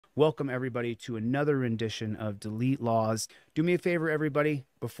Welcome everybody to another rendition of Delete Laws. Do me a favor, everybody,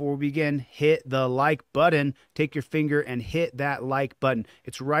 before we begin, hit the like button. Take your finger and hit that like button.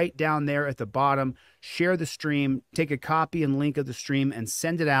 It's right down there at the bottom. Share the stream, take a copy and link of the stream and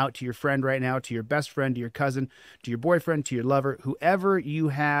send it out to your friend right now, to your best friend, to your cousin, to your boyfriend, to your lover, whoever you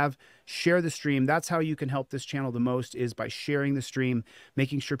have. Share the stream. That's how you can help this channel the most, is by sharing the stream,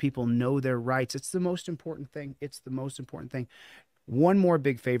 making sure people know their rights. It's the most important thing. It's the most important thing. One more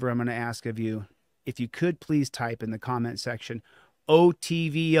big favor I'm going to ask of you. If you could please type in the comment section,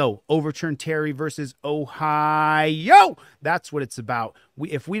 OTVO, overturn Terry versus Ohio. That's what it's about.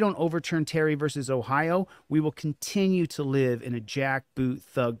 If we don't overturn Terry versus Ohio, we will continue to live in a jackboot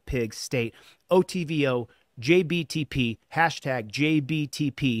thug pig state. OTVO, JBTP, hashtag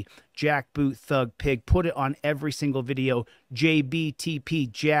JBTP, jackboot thug pig. Put it on every single video.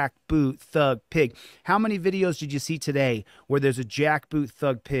 JBTP, jackboot thug pig. How many videos did you see today where there's a jackboot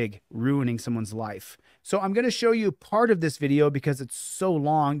thug pig ruining someone's life? So I'm going to show you part of this video because it's so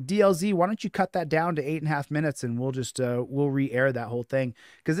long. DLZ, why don't you cut that down to 8.5 minutes and we'll just we'll re-air that whole thing,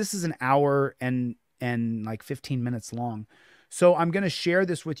 because this is an hour and like 15 minutes long. So I'm going to share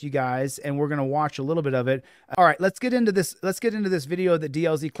this with you guys and we're going to watch a little bit of it. All right, let's get into this. Let's get into this video that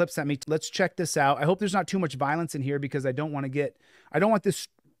DLZ Clip sent me. Let's check this out. I hope there's not too much violence in here, because I don't want this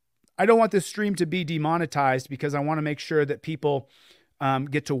stream to be demonetized, because I want to make sure that people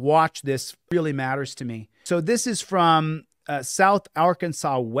get to watch this. It really matters to me. So this is from South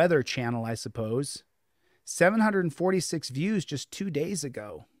Arkansas Weather Channel, I suppose. 746 views just 2 days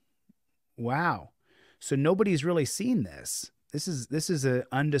ago. Wow. So nobody's really seen this. This is an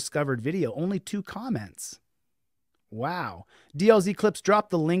undiscovered video. Only 2 comments. Wow. DLZ Clips, drop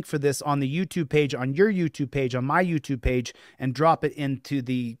the link for this on the YouTube page, on your YouTube page, on my YouTube page, and drop it into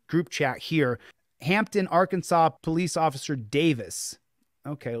the group chat here. Hampton, Arkansas Police Officer Davis.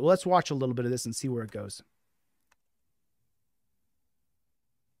 Okay, well, let's watch a little bit of this and see where it goes.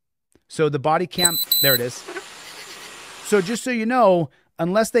 So the body cam, there it is. So just so you know,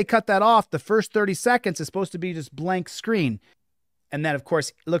 unless they cut that off, the first 30 seconds is supposed to be just blank screen. And then, of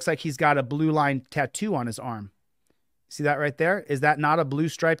course, it looks like he's got a blue line tattoo on his arm. See that right there? Is that not a blue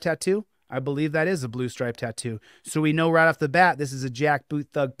stripe tattoo? I believe that is a blue stripe tattoo. So we know right off the bat this is a jackboot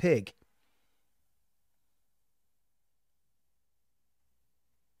thug pig.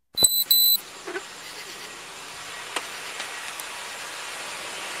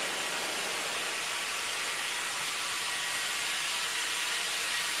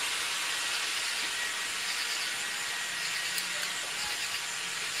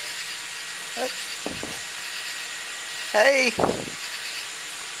 Hey.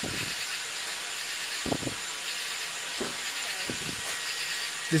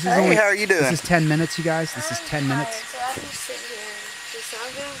 This is hey, how are you doing? This is 10 minutes, you guys. This is 10 minutes. So I'm just sitting here.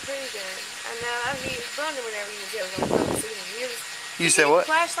 I'm doing pretty good. I know I'm wondering whenever you get going to come see me. You said what?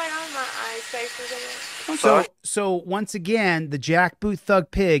 Flashlight on my eyes, papers. I'm sorry. So once again, the jackboot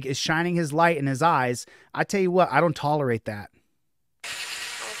thug pig is shining his light in his eyes. I tell you what, I don't tolerate that. I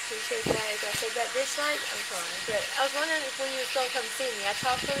appreciate that. If I said that this night, I'm sorry. But I was wondering if when you were going to come see me, I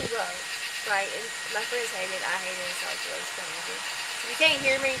talked really low, right? And my friends hate it. I hate it. It's like really strange. If you can't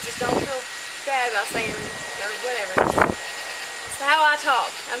hear me, just don't feel bad about saying or whatever. It's how I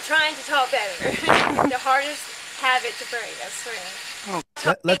talk. I'm trying to talk better. The hardest habit to break, I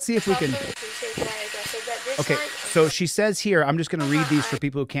swear. Let's see if we can. Okay, so she says here, I'm just going to read these for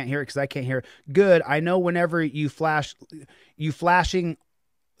people who can't hear it, because I can't hear. Good. I know whenever you flashlight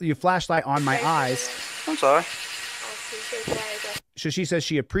on my eyes. I'm sorry. So she says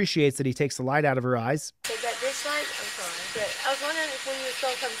she appreciates that he takes the light out of her eyes. Said that this night, I'm sorry. But I was wondering if when you were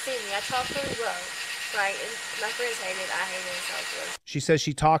going to come see me, I talk really low, right? And my friends hate it. I hate it. It's like really. She says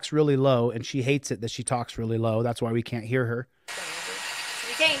she talks really low, and she hates it that she talks really low. That's why we can't hear her. If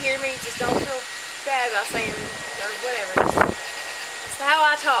you can't hear me, just don't feel bad about saying or whatever. It's how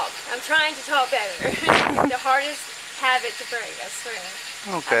I talk. I'm trying to talk better. The hardest habit to break, I swear.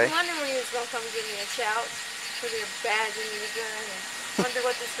 Okay. I was wondering when you was going to come give me a shout for your badge and your gun, and wonder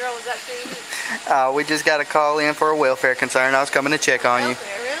what this girl was up to. We just got a call in for a welfare concern. I was coming to check on you.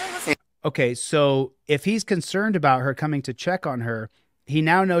 Really? Okay, so if he's concerned about her coming to check on her, he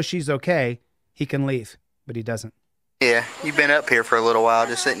now knows she's okay. He can leave, but he doesn't. Yeah, you've been up here for a little while,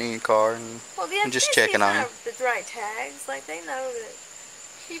 just sitting in your car and just checking on you. The right tags, like they know that.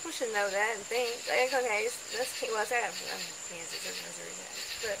 People should know that and think, like, okay, that's well, I have Kansas, there's Missouri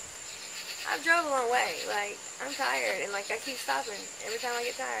tags, but I've drove a long way. Like, I'm tired, and like I keep stopping every time I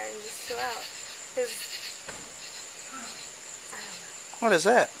get tired and just chill out. Cause I don't know. What is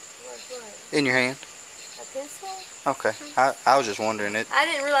that? What? In your hand? A pencil? Okay. I was just wondering it. I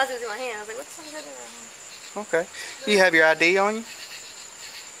didn't realize it was in my hand. I was like, what the fuck is that in my hand? Okay. You have your ID on you?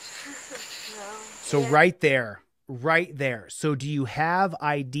 No. So right there. So do you have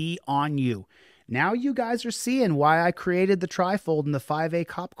ID on you? Now you guys are seeing why I created the trifold and the 5A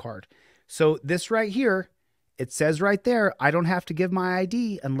cop card. So this right here, it says right there, I don't have to give my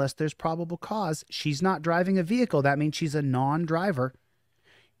ID unless there's probable cause. She's not driving a vehicle. That means she's a non-driver.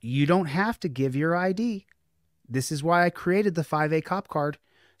 You don't have to give your ID. This is why I created the 5A cop card,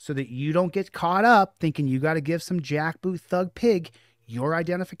 so that you don't get caught up thinking you got to give some jackboot thug pig your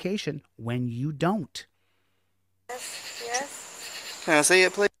identification when you don't. Yes. Can I see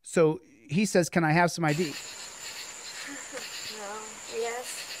it, please? So he says, can I have some ID? No. Yes.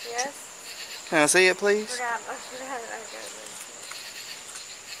 Can I see it, please? I forgot.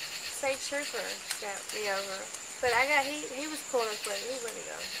 State trooper got me over. But he was pulling us, but he let me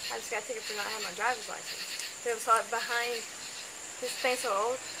go. I just got a ticket for not having my driver's license. It was like behind, this thing's so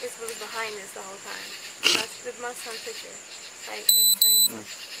old, it was behind this the whole time. That's my son's picture. Like, it's crazy.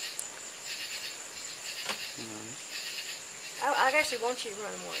 I actually want you to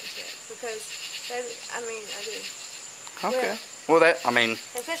run more into it, because, I do. Okay. Yeah. Well,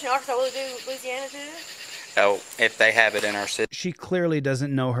 Especially in Arkansas, will it do Louisiana too? Oh, if they have it in our city. She clearly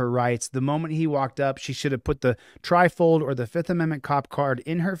doesn't know her rights. The moment he walked up, she should have put the trifold or the Fifth Amendment cop card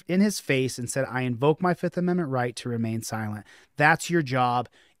in his face and said, I invoke my Fifth Amendment right to remain silent. That's your job.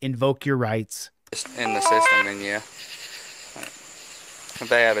 Invoke your rights. In the system, and yeah. If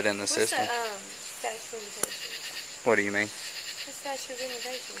they have it in the system. What's the statute of limitations? What do you mean? The statute of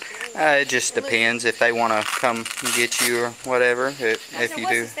limitations. It just depends if they want to come get you or whatever. If you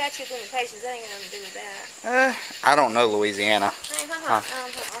do. What's the statute of limitations? That ain't got nothing to do with that. I don't know Louisiana.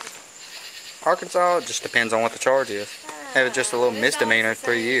 Arkansas. Arkansas, it just depends on what the charge is. If it's just a little misdemeanor,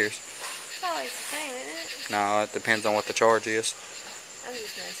 3 years. It's always the same, isn't it? No, it depends on what the charge is. I'm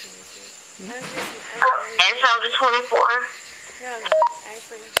just messing with you. And so the 24. No,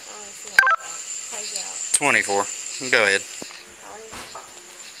 actually, plays out. 24. Go ahead.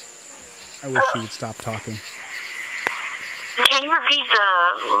 I wish she would stop talking. Can you repeat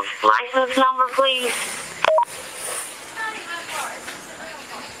the license number, please?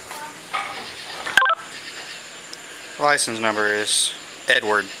 License number is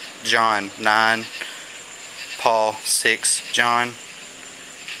Edward John 9, Paul 6 John.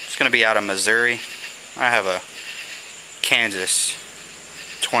 It's going to be out of Missouri. I have a Kansas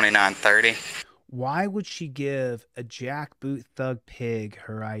 2930. Why would she give a jackboot thug pig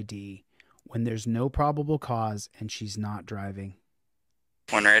her ID when there's no probable cause and she's not driving?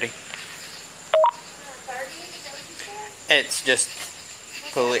 When ready? It's just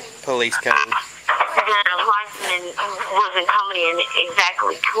police code. The license wasn't coming in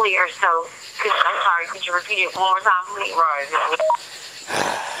exactly clear, so I'm sorry, could you repeat it one more time, please? Right.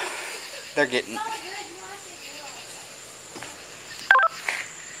 They're getting...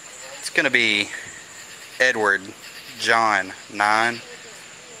 It's going to be Edward John 9,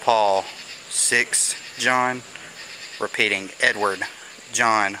 Paul 6 John. Repeating, Edward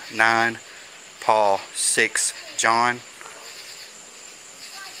John 9, Paul 6 John.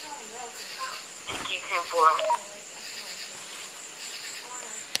 Thank you, 10-4.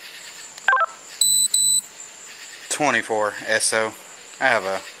 24 SO. I have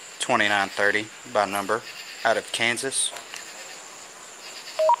a 2930 by number out of Kansas.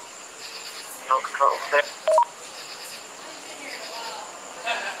 No control.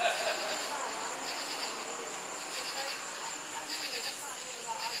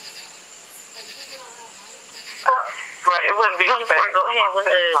 Right, it wouldn't be go ahead with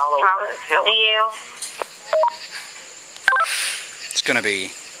the DL. It's going to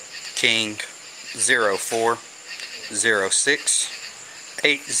be King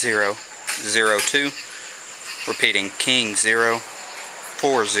 04068002. Repeating, King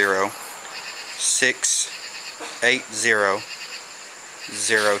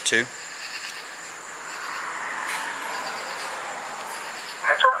 04068002.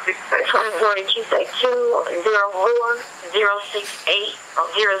 068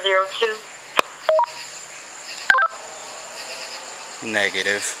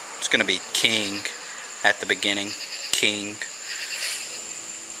 Negative. It's going to be King at the beginning. King.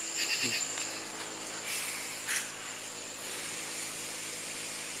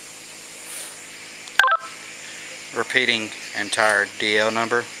 Repeating entire DL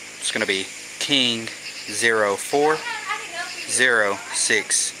number. It's going to be King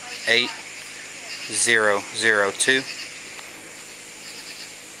 04068002.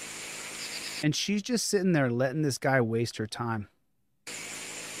 And she's just sitting there letting this guy waste her time.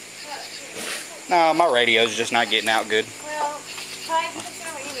 No, my radio's just not getting out good. Well, try and put it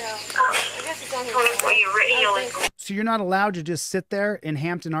on my email. I guess it's on here. Well, your radio is So you're not allowed to just sit there in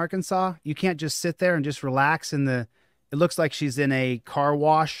Hampton, Arkansas? You can't just sit there and just relax in the... It looks like she's in a car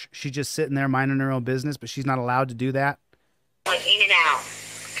wash. She's just sitting there minding her own business, but she's not allowed to do that? like in and out.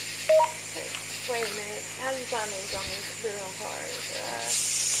 Wait a minute. How do you find these on these rental cars?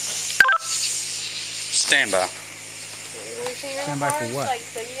 Stand by. You ever seen rental Stand by for cars? what? Like,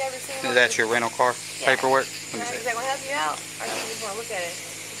 so you ever seen Is that your rental car paperwork? Let me Is see. that going to help you out? Or do you just want to look at it?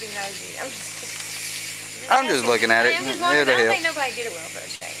 If you nosy? I'm just looking at it. I'm just wondering, It'll I don't help. think nobody get a welfare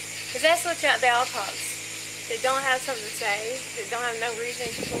check. Because that's what they all talk. They don't have something to say. They don't have no reason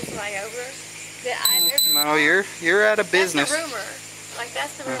to pull somebody over. That I've ever No, you're out of business. That's the rumor. Like,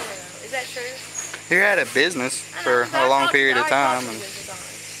 that's the rumor, though. Is that true? You're out of business I know, for 'cause a I long talked- period I of already time. talked And to the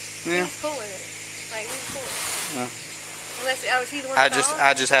business owner. yeah. He was cool with it. Like, he was cool. Yeah. Unless, was he the one I that just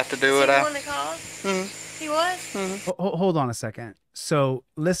called? have to do Was what he the I. one that called? He was? Hold on a second. So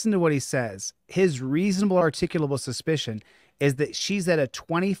listen to what he says. His reasonable articulable suspicion is that she's at a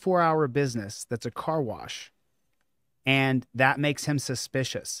 24-hour business that's a car wash, and that makes him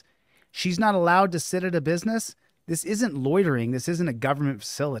suspicious. She's not allowed to sit at a business. This isn't loitering. This isn't a government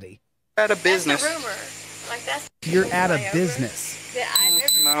facility. Out of business. That's the rumor. Like, that's You're at a over. business. That I've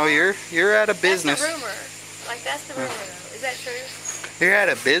ever No, you're out of business. That's the rumor. Like, that's the rumor, though. Is that true? You're out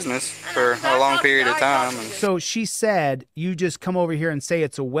of business I know, for 'cause I a long talked- period I of already talked time. to And the So she said, you just come over here and say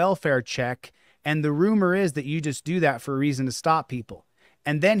it's a welfare check, and the rumor is that you just do that for a reason to stop people.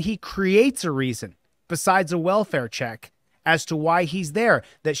 And then he creates a reason besides a welfare check as to why he's there,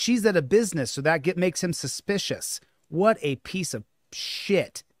 that she's at a business, so that makes him suspicious. What a piece of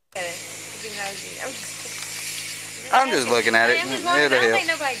shit. I'm just looking at it. I'm just wondering, It'll I don't help. think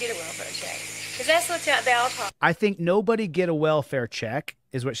nobody get a welfare check. Because that's what they all talk. I think nobody get a welfare check,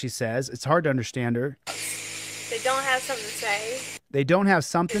 is what she says. It's hard to understand her. They don't have something to say. They don't have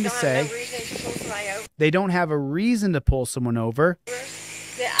something They to don't say. have no reason to pull somebody over. They don't have a reason to pull someone over.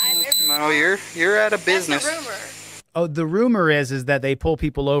 That I've ever No, you're out of business. That's the rumor. Oh, the rumor is that they pull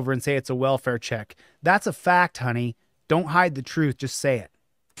people over and say it's a welfare check. That's a fact, honey. Don't hide the truth. Just say it.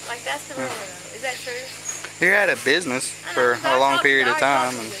 Like, that's the rumor, though. Is that true? You're out of business I know, for 'cause I a long talked- period I of already time.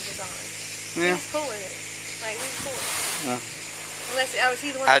 talked to And the business owner. yeah. He was cool with it. Like, he was cool. Yeah. Unless, was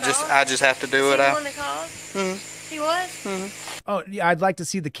he the one that called? I just have to do Was what he the I. one that called? He was? Oh, yeah, I'd like to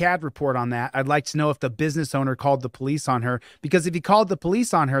see the CAD report on that. I'd like to know if the business owner called the police on her. Because if he called the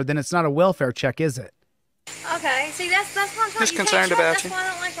police on her, then it's not a welfare check, is it? Okay, see, that's what I'm talking Just you can't concerned trust- about that's you. why I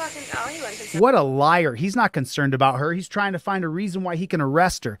don't like talking. Oh, he wasn't concerned. What a liar. He's not concerned about her. He's trying to find a reason why he can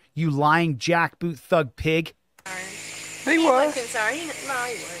arrest her. You lying jackboot thug pig. He He wasn't was. concerned. No,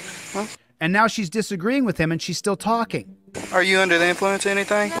 he wasn't. And now she's disagreeing with him and she's still talking. Are you under the influence of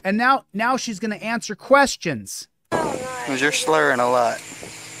anything? And now she's going to answer questions. Oh, no. Because you're slurring a lot.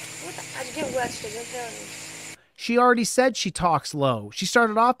 I did watch it. I'm telling you. She already said she talks low. She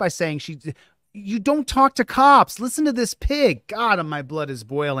started off by saying you don't talk to cops. Listen to this pig. God, my blood is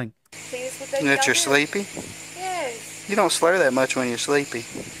boiling. See, that's what they That got you're here. sleepy? Yes. You don't slur that much when you're sleepy.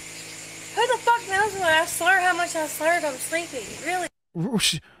 Who the fuck knows when I slur how much I slur if I'm sleepy? Really?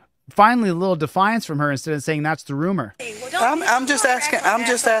 Finally, a little defiance from her instead of saying that's the rumor. Well, don't- I'm just don't asking- act like I'm that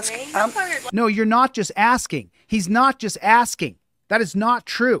just on asking- me. I'm- Don't fucking- No, you're not just asking. He's not just asking. That is not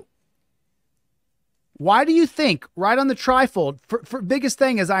true. Why do you think, right on the trifold, for biggest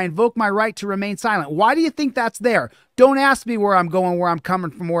thing is I invoke my right to remain silent. Why do you think that's there? Don't ask me where I'm going, where I'm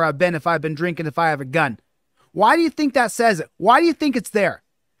coming from, where I've been, if I've been drinking, if I have a gun. Why do you think that says it? Why do you think it's there?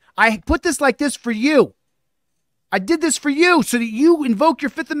 I put this like this for you. I did this for you so that you invoke your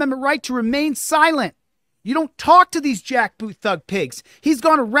Fifth Amendment right to remain silent. You don't talk to these jackboot thug pigs. He's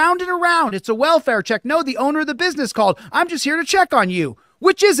gone around and around. It's a welfare check. No, the owner of the business called. I'm just here to check on you.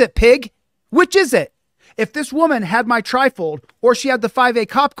 Which is it, pig? Which is it? If this woman had my trifold or she had the 5A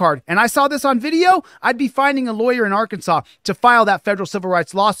cop card and I saw this on video, I'd be finding a lawyer in Arkansas to file that federal civil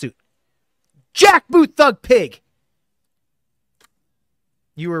rights lawsuit. Jackboot thug pig.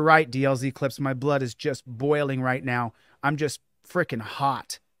 You were right, DLZ Clips. My blood is just boiling right now. I'm just freaking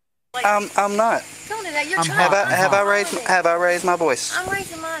hot. I'm not. Don't do that. You're I'm trying. hot. Have I raised my voice? I'm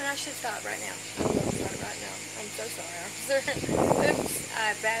raising mine. I should stop right now. I'm gonna start right now. I'm so sorry, officer. Oops.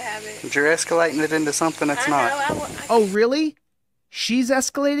 Bad habit. You're escalating it into something that's I know. not. Oh, really? She's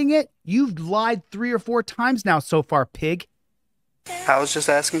escalating it? You've lied 3 or 4 times now so far, pig. I was just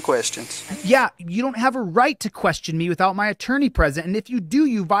asking questions. Yeah, you don't have a right to question me without my attorney present. And if you do,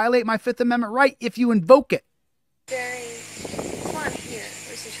 you violate my Fifth Amendment right if you invoke it. Very. Come on here.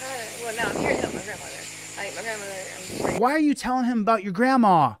 We should try to. Well, no, I'm here to help my grandmother. Like my grandmother. Why are you telling him about your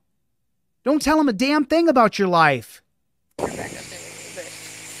grandma? Don't tell him a damn thing about your life. Back up there, but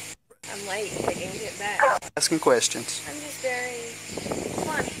I'm late. I can get back. Asking questions. I'm just very. That's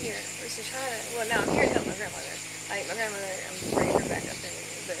why I'm here. Was to try to. Well, no, I'm here to help my grandmother. Like my grandmother, I'm bringing her back up there,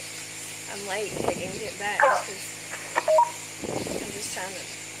 but I'm late. I can get back because I'm just trying to.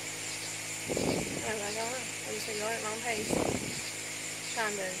 I don't know. I'm just going at my own pace.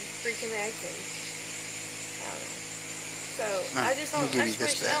 Trying to reconnect and. So I just don't. I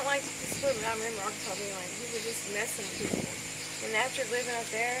don't like this food, but I remember Arkansas being like, he was just messing with people. And after living up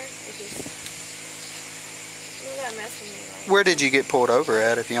there, it just. It got messing with me. Like, Where did you get pulled over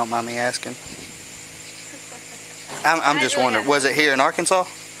at, if you don't mind me asking? I'm just really wondering, was it here in Arkansas?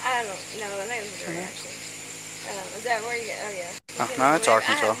 I don't know. I think it was Missouri, actually. Is that where you get? Oh, yeah. No, it's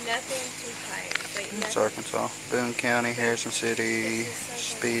Arkansas. I have nothing to hide. It's Arkansas. Boone County, Harrison City,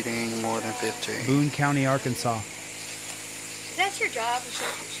 speeding more than 15. Boone County, Arkansas. Is that your job?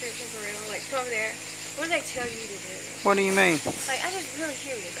 Description for real? Like, come over there. What do they tell you to do? What do you mean? Like, I'm just really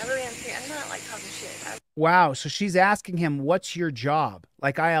curious. I really am curious. I'm not, like, talking shit. Wow, so she's asking him, what's your job?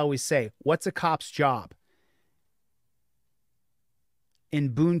 Like I always say, what's a cop's job? In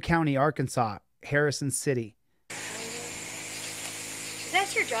Boone County, Arkansas, Harrison City. Is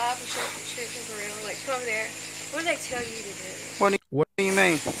that your job? Description for real? Like, come over there. What do they tell you to do? What do you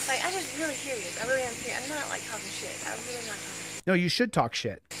mean? Like, I'm just really curious. I really am curious. I'm not, like, talking shit. I'm really not talking shit. No, you should talk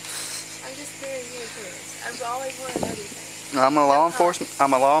shit. I'm just very curious. I've always wanted to know these things. I'm a law enforcement.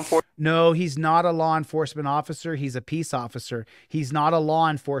 No, he's not a law enforcement officer. He's a peace officer. He's not a law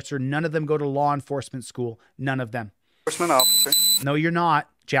enforcer. None of them go to law enforcement school. None of them. Enforcement officer. No, you're not,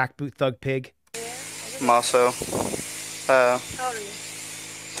 jackboot thug pig. Yeah. I'm also How old are you?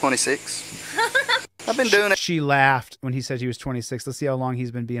 26. I've been doing it She laughed when he said he was 26. Let's see how long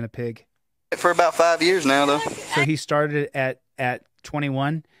he's been being a pig. for about 5 years now, though. So he started at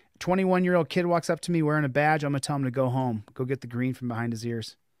 21. 21-year-old kid walks up to me wearing a badge. I'm going to tell him to go home. Go get the green from behind his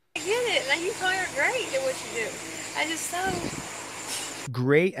ears. I get it. Now you are great at what you do. I just so.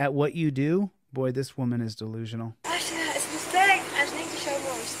 Great at what you do? Boy, this woman is delusional. It's respect. I just need to show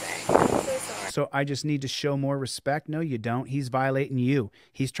more respect. I'm so sorry. So I just need to show more respect? No, you don't. He's violating you.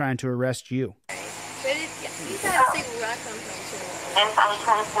 He's trying to arrest you. But you gotta see where I come from, too.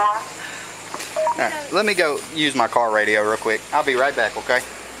 All right, let me go use my car radio real quick. I'll be right back, okay?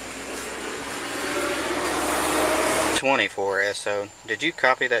 24 SO. Did you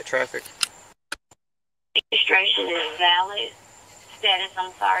copy that traffic? Registration is valid. Status,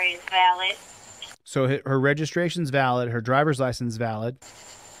 I'm sorry, is valid. So her registration's valid. Her driver's license is valid.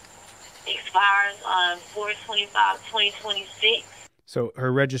 Expires on 4/25/2026. So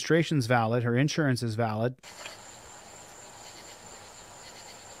her registration's valid. Her insurance is valid.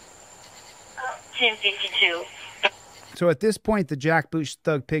 1052. So at this point, the jackboot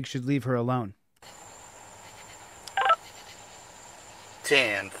thug pig should leave her alone.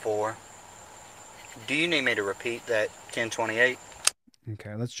 10-4. Do you need me to repeat that 1028?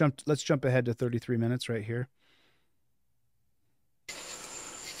 Okay, let's jump ahead to 33 minutes right here.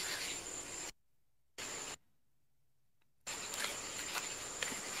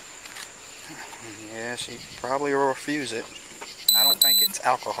 Yeah, she probably will refuse it. I don't think it's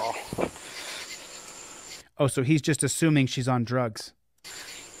alcohol. Oh, so he's just assuming she's on drugs.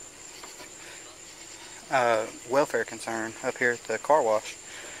 Welfare concern up here at the car wash.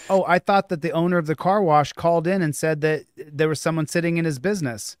 Oh, I thought that the owner of the car wash called in and said that there was someone sitting in his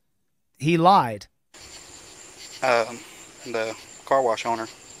business. He lied. The car wash owner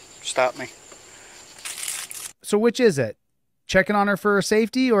stopped me. So which is it? Checking on her for her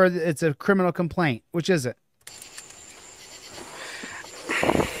safety, or it's a criminal complaint? Which is it?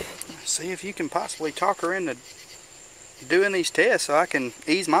 See if you can possibly talk her into doing these tests so I can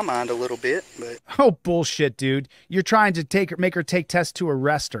ease my mind a little bit. But Oh, bullshit, dude. You're trying to make her take tests to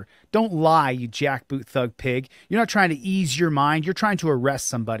arrest her. Don't lie, you jackboot thug pig. You're not trying to ease your mind. You're trying to arrest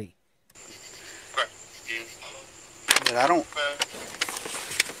somebody. but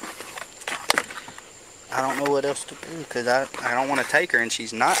I don't know what else to do, because I don't want to take her, and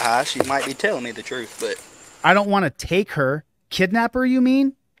she's not high. She might be telling me the truth, but I don't want to take her. Kidnap her, you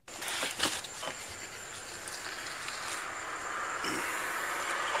mean?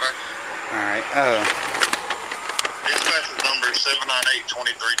 all right. Dispatcher's number is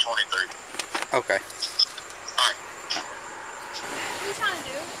 798-2323. Okay. All right. What are you trying to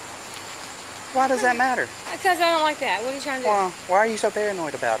do? Why does that matter? Because I don't like that. What are you trying to do? Why are you so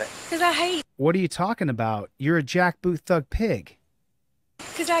paranoid about it? Because I hate. What are you talking about? You're a jackboot thug pig.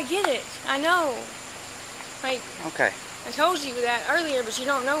 Because I get it. I know. Like, Okay. I told you that earlier, but you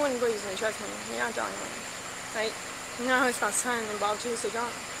don't know anybody's going to trust me. You're not telling me. Like, you know, it's my son involved too, so don't.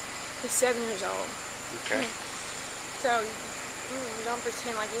 He's 7 years old. Okay. So, don't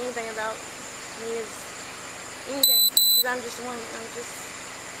pretend like anything about me is anything. Because I'm just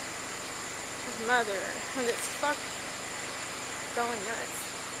his mother. And it's going nuts.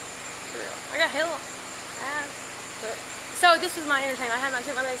 For real. I got hell ass. But, so this was my entertainment. I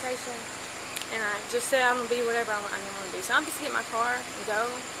took my vacation. And I just said I'm going to be whatever I want to be. So I'm just going to get in my car and go.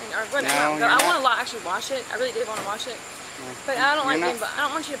 Or whatever. No, I want to actually wash it. I really did want to wash it. But I don't I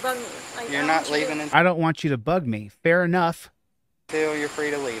don't want you to bug me. Like, You're not leaving I don't want you to bug me. Fair enough. until you're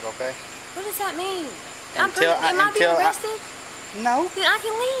free to leave, okay? What does that mean? Am I being arrested? No. Then I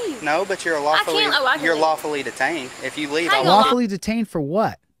can leave. No, but you're I can you're leave. lawfully detained. If you leave, Hang I'll on. Lawfully detained for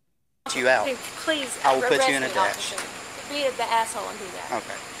what? put you out. Okay, please. I will put arrest you in a me, dash. officer. Be the asshole and do that.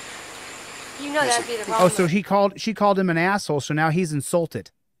 Okay. You know that'd be the wrong Oh, so move. she called him an asshole, so now he's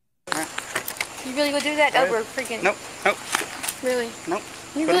insulted. You really would do that over freaking... Nope. Nope. Really? Nope.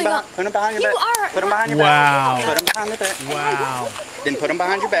 You Put really him gonna... put him behind your You back. are... Put him behind your Wow. back. Put him behind your back. Wow. Then put him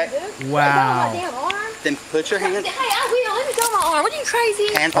behind your back. Wow. My damn arm. Then put your hands. Hey, I will. Let me go my arm. What are you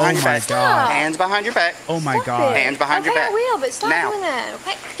crazy? Hands Oh behind your my back. God. Hands behind your back. Oh my Stop God. it. Hands behind your Okay, back. I will, but stop Now. doing that.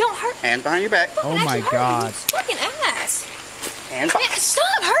 Okay? Don't hurt me. Hands behind your back. Oh my Actually hurt me. God. You fucking ass. Hands Man, behind.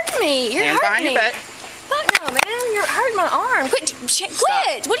 stop hurting me. You're Hands hurting behind me. your back. Fuck no, man. You're hurting my arm. Quit.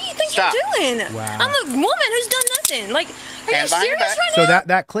 Quit. What do you think Stop. you're doing? Wow. I'm a woman who's done nothing. Like, are Hands you behind your serious back. right So now?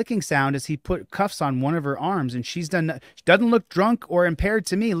 that clicking sound is he put cuffs on one of her arms, and she doesn't look drunk or impaired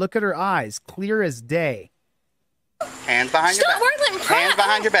to me. Look at her eyes, clear as day. Hands behind your Stop back. working like crap. Hands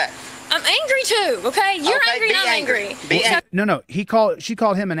behind your back. I'm angry too, okay? You're Okay, angry be and I'm angry. Be angry. No. She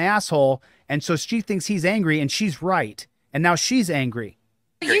called him an asshole, and so she thinks he's angry, and she's right, and now she's angry.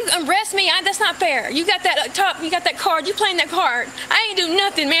 You arrest me, that's not fair. You got that you got that card, you playing that card. I ain't do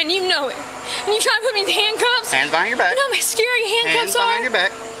nothing, man, you know it. And you trying to put me in handcuffs? Hands behind your back. You know how scary Hands handcuffs behind are? your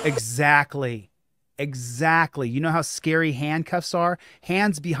back. Exactly. You know how scary handcuffs are?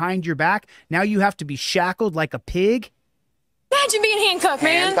 Hands behind your back. Now you have to be shackled like a pig. Imagine being handcuffed,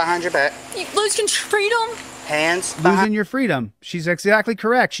 man. Hands behind your back. You lose freedom. Hands Losing behind your freedom. She's exactly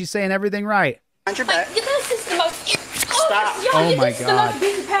correct. She's saying everything right. your back. Like, this is the most... Stop. Oh my This is the God. most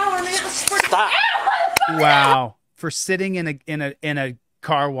abuse of power, man. I swear to Stop. Wow. For sitting in a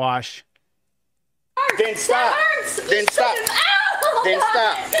car wash. Then stop. Then stop. Then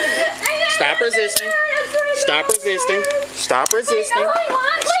stop. Stop resisting. Stop resisting. Stop resisting.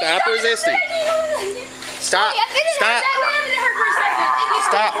 Stop resisting. Stop. Stop.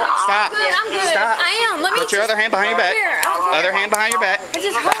 Stop. Stop. I'm good. Stop. I am. Let me Put your other hand behind your back. Here. Other hand behind your back. It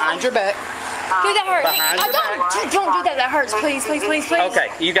just hurts. Behind your back. Dude, that hurts. Behind your Don't do that. That hurts. Please, please, please, please. Okay,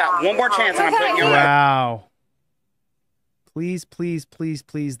 you got one more chance and I'm putting you on. Wow. Please, please, please,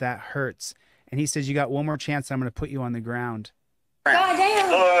 please, that hurts. And he says, you got one more chance, I'm going to put you on the ground. God damn.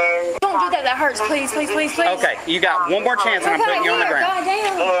 Don't do that. That hurts. Please, please, please, please. Okay, you got one more chance and I'm putting you on the ground. God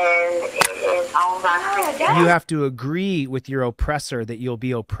damn. You have to agree with your oppressor that you'll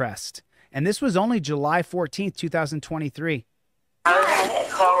be oppressed. And this was only July 14th, 2023.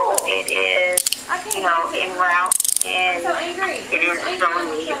 It is, en route, and So angry. it is showing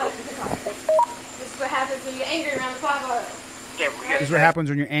me. This is what happens when you're angry around 5-0. This is what happens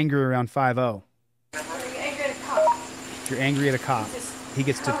when you're angry around 5-0. When you're angry at a cop. You're angry at a cop. He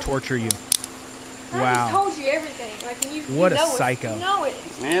gets to torture you. I Wow. just told you everything. Like, and you What a know psycho. It. You know it.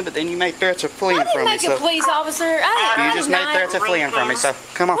 Yeah, but then you made threats of fleeing I didn't from me, make a so police officer. I you just made threats of fleeing from me, so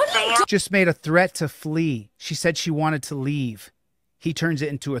come on. Just made a threat to flee. She said she wanted to leave. He turns it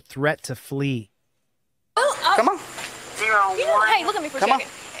into a threat to flee. Come on. 01. Hey, look at me for a Come on.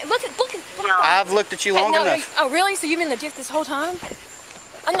 second. Look at. I've looked at you long no, enough. Oh, really? So you've been legit this whole time?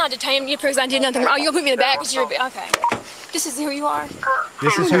 I'm not detaining you because I did nothing wrong. You'll put me in the back because you're okay. This is who you are.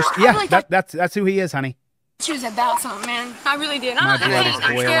 This is who. Yeah, that's who he is, honey. She was about something, man. I really did. My blood is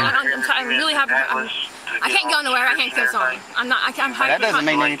I'm boiling. scared. I'm really happy. I can't go nowhere. I can't kiss on. I'm not. I'm That doesn't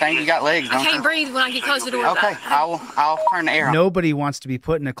mean anything. You got legs, I don't can't you? breathe when I get close to the door. Okay, I'll turn the air on. Nobody wants to be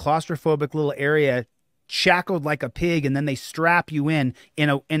put in a claustrophobic little area, shackled like a pig, and then they strap you in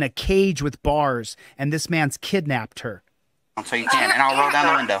a cage with bars. And this man's kidnapped her. So you can, and I'll roll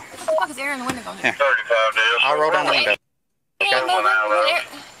down the window. What the fuck is air in the window going? Here. 35 days. I'll roll down the window.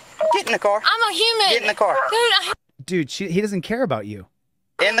 Get in the car. I'm a human. Get in the car. Dude, Dude, he doesn't care about you.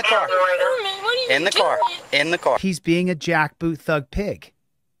 In the car. What are you In the car. doing? In the car. He's being a jackboot thug pig.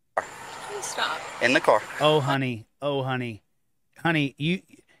 Please stop. In the car. Oh, honey. Oh, honey. Honey,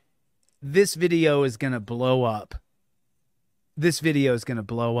 this video is going to blow up. This video is going to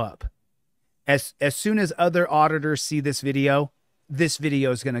blow up. As soon as other auditors see this video is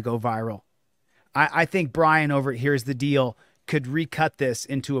going to go viral. I think Brian over at Here's the Deal could recut this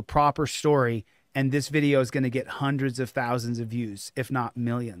into a proper story, and this video is going to get hundreds of thousands of views, if not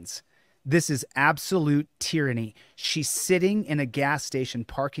millions. This is absolute tyranny. She's sitting in a gas station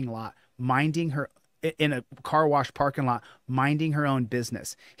parking lot, minding her, in a car wash parking lot, minding her own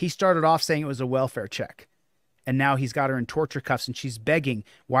business. He started off saying it was a welfare check. And now he's got her in torture cuffs and she's begging,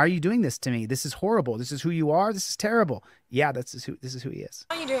 why are you doing this to me? This is horrible. This is who you are. This is terrible. Yeah, this is who he is.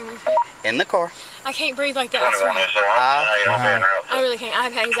 How are you doing? In the car. I can't breathe like that. I really can't. I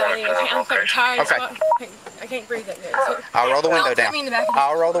have anxiety. I'm fucking tired. Okay. I can't breathe that good. I'll roll the window down. Put me in the back of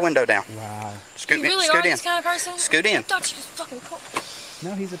I'll roll the window down. Wow. Scoot, You really scoot are in. this kind of person? Scoot in. I thought you was fucking cool.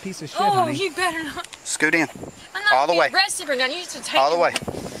 No, he's a piece of shit, Oh, honey. you better not. Scoot in. I'm not All the way. arrested right now. You used to take All the way.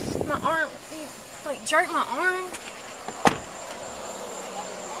 my arm. You, like, jerk my arm.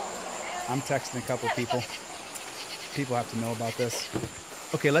 I'm texting a couple people. People have to know about this.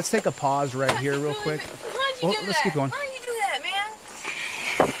 Okay, let's take a pause right here real quick. Why'd you do that? Let's keep going. Why'd you do that,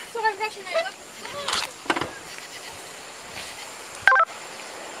 man? So I'm catching that.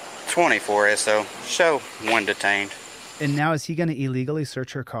 24 SO. Show one detained. And now is he going to illegally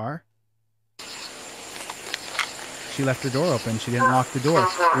search her car? She left her door open. She didn't lock the door.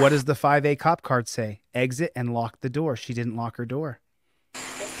 What does the 5A cop card say? Exit and lock the door. She didn't lock her door.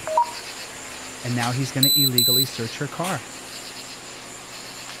 And now he's going to illegally search her car.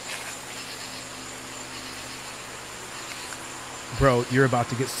 Bro, you're about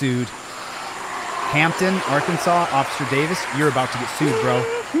to get sued. Hampton, Arkansas, Officer Davis, you're about to get sued, bro.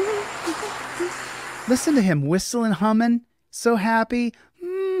 Listen to him whistling, humming, so happy.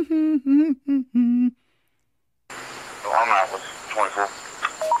 I'm out with 24.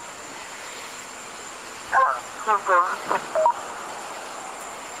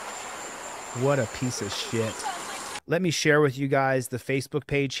 What a piece of shit. Let me share with you guys the Facebook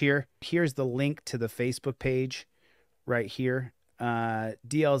page here. Here's the link to the Facebook page right here.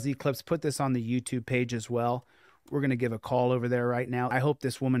 DLZ Clips, put this on the YouTube page as well. We're going to give a call over there right now. I hope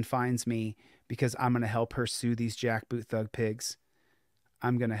this woman finds me because I'm going to help her sue these jackboot thug pigs.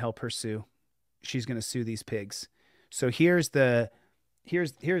 I'm going to help her sue. She's going to sue these pigs. So here that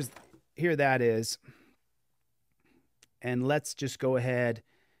is. And let's just go ahead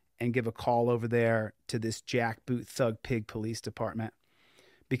and give a call over there to this jackboot thug pig police department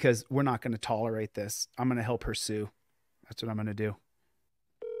because we're not going to tolerate this. I'm going to help her sue. That's what I'm going to do.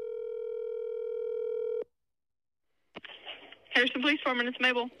 Harrison Police Department, it's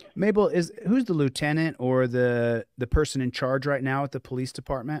Mabel. Mabel, who's the lieutenant or the person in charge right now at the police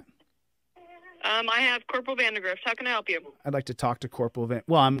department? I have Corporal Vandergrift. How can I help you? I'd like to talk to Corporal Van.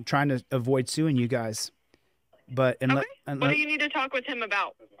 Well, I'm trying to avoid suing you guys. But Okay. What do you need to talk with him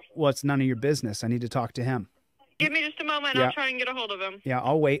about? Well, it's none of your business. I need to talk to him. Give me just a moment. Yeah. I'll try and get a hold of him. Yeah,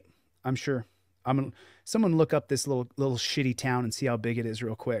 I'll wait. I'm sure. Someone look up this little shitty town and see how big it is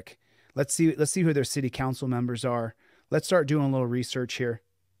real quick. Let's see who their city council members are. Let's start doing a little research here.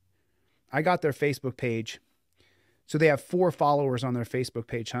 I got their Facebook page. So they have 4 followers on their Facebook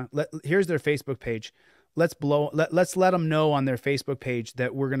page, huh? Here's their Facebook page. Let's let them know on their Facebook page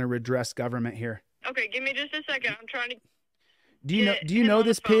that we're going to redress government here. Okay, give me just a second. I'm trying to. Do you know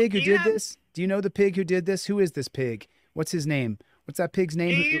this pig who did this? Do you know the pig who did this? Who is this pig? What's his name? What's that pig's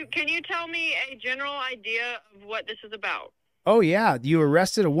name? Can you tell me a general idea of what this is about? Oh yeah, you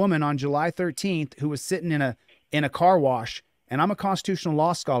arrested a woman on July 13th who was sitting in a car wash, and I'm a constitutional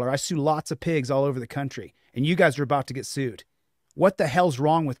law scholar. I sue lots of pigs all over the country, and you guys are about to get sued. What the hell's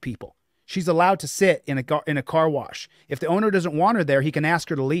wrong with people? She's allowed to sit in a car wash. If the owner doesn't want her there, he can ask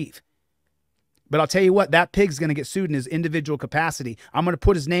her to leave. But I'll tell you what, that pig's going to get sued in his individual capacity. I'm going to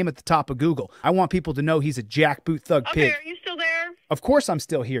put his name at the top of Google. I want people to know he's a jackboot thug pig. Okay, are you still there? Of course I'm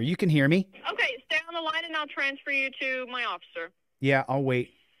still here. You can hear me. Okay, stay on the line and I'll transfer you to my officer. Yeah, I'll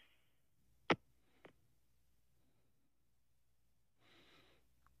wait.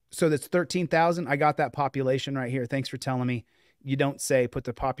 So that's 13,000. I got that population right here. Thanks for telling me. You don't say put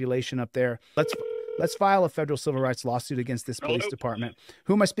the population up there. Let's file a federal civil rights lawsuit against this police department.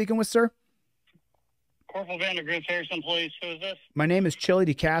 Who am I speaking with, sir? Corporal Vandergrift, Harrison Police. Who is this? My name is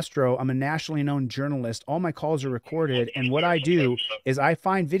ChilleDeCastro. I'm a nationally known journalist. All my calls are recorded, and what I do is I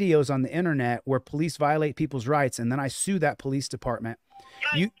find videos on the internet where police violate people's rights, and then I sue that police department.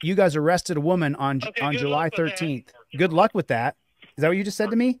 You guys arrested a woman on July 13th. Good luck with that. Is that what you just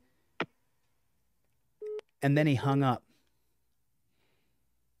said to me? And then he hung up.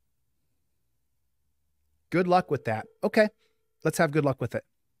 Good luck with that. Okay, let's have good luck with it.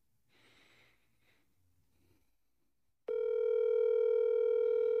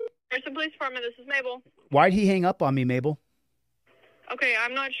 Harrison Police Department, this is Mabel. Why'd he hang up on me, Mabel? Okay,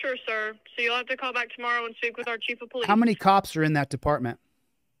 I'm not sure, sir. So you'll have to call back tomorrow and speak with our chief of police. How many cops are in that department?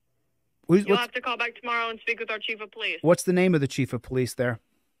 You'll have to call back tomorrow and speak with our chief of police. What's the name of the chief of police there?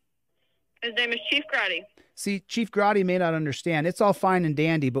 His name is Chief Grady. See, Chief Grady may not understand. It's all fine and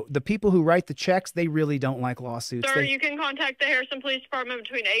dandy, but the people who write the checks, they really don't like lawsuits. Sir, you can contact the Harrison Police Department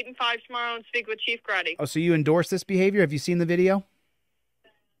between 8 and 5 tomorrow and speak with Chief Grady. Oh, so you endorse this behavior? Have you seen the video?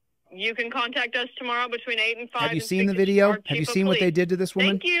 You can contact us tomorrow between 8 and 5. Have you seen the video? Have you seen what they did to this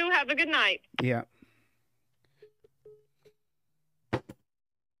woman? Thank you. Have a good night. Yeah.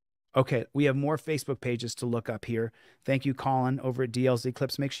 Okay, we have more Facebook pages to look up here. Thank you, Colin, over at DLZ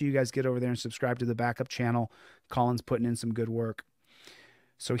Clips. Make sure you guys get over there and subscribe to the backup channel. Colin's putting in some good work.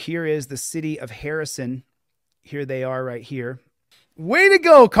 So here is the city of Harrison. Here they are right here. Way to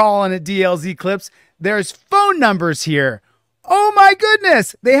go, Colin at DLZ Clips. There's phone numbers here. Oh my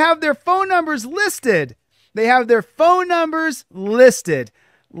goodness. They have their phone numbers listed. They have their phone numbers listed.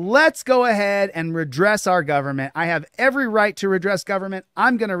 Let's go ahead and redress our government. I have every right to redress government.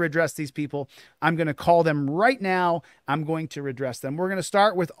 I'm going to redress these people. I'm going to call them right now. I'm going to redress them. We're going to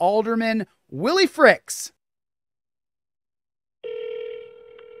start with Alderman Willie Fricks.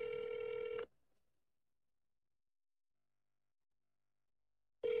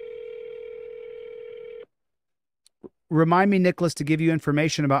 Remind me, Nicholas, to give you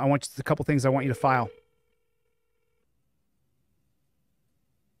information about, a couple things I want you to file.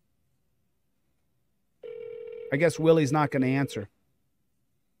 I guess Willie's not going to answer.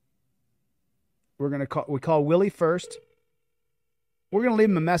 We call Willie first. We're going to leave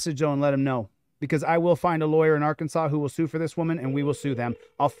him a message, though, and let him know. Because I will find a lawyer in Arkansas who will sue for this woman, and we will sue them.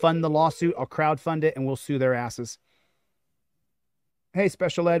 I'll fund the lawsuit, I'll crowdfund it, and we'll sue their asses. Hey,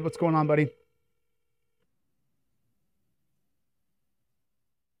 Special Ed, what's going on, buddy?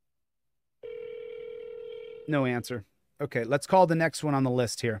 No answer. Okay, let's call the next one on the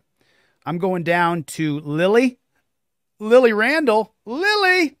list here. I'm going down to Lily Randall.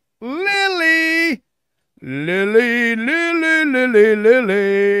 Lily. We're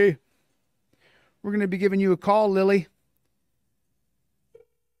going to be giving you a call, Lily.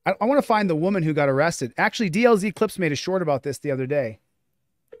 I want to find the woman who got arrested. Actually, DLZ Clips made a short about this the other day.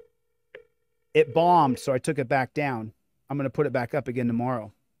 It bombed, so I took it back down. I'm going to put it back up again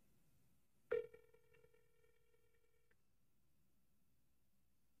tomorrow.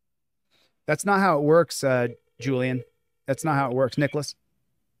 That's not how it works, Julian. That's not how it works. Nicholas?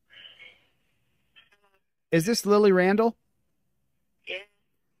 Is this Lily Randall? Yeah.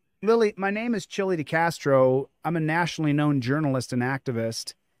 Lily, my name is ChilleDeCastro. I'm a nationally known journalist and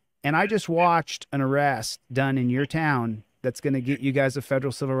activist, and I just watched an arrest done in your town that's going to get you guys a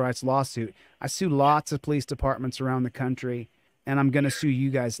federal civil rights lawsuit. I sue lots of police departments around the country, and I'm going to sue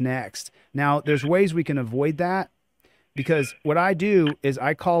you guys next. Now, there's ways we can avoid that. Because what I do is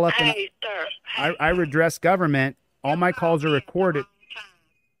I call up and I redress government. All my calls are recorded.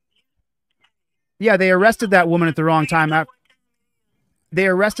 Yeah, they arrested that woman at the wrong time. They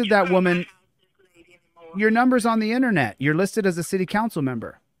arrested that woman. Your number's on the internet. You're listed as a city council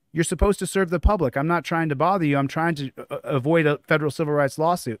member. You're supposed to serve the public. I'm not trying to bother you. I'm trying to avoid a federal civil rights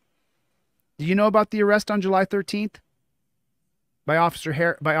lawsuit. Do you know about the arrest on July 13th by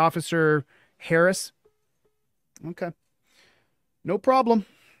Officer Harris? Okay. No problem.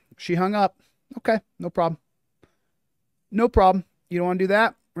 She hung up. Okay. No problem. No problem. You don't want to do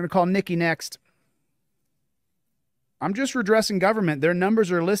that? We're going to call Nikki next. I'm just redressing government. Their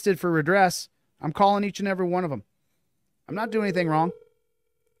numbers are listed for redress. I'm calling each and every one of them. I'm not doing anything wrong.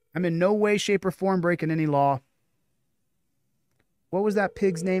 I'm in no way, shape, or form breaking any law. What was that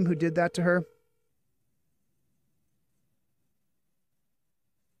pig's name who did that to her?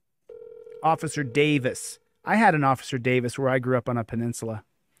 Officer Davis. I had an Officer Davis where I grew up on a peninsula.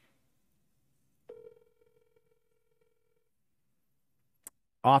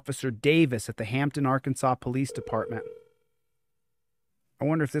 Officer Davis at the Hampton, Arkansas Police Department. I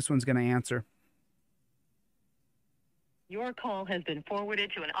wonder if this one's going to answer. Your call has been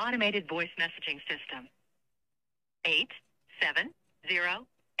forwarded to an automated voice messaging system.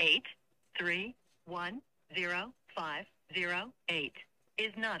 870-83-10508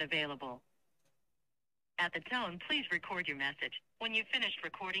 is not available. At the tone, please record your message. When you've finished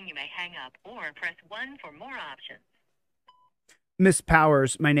recording, you may hang up or press 1 for more options. Miss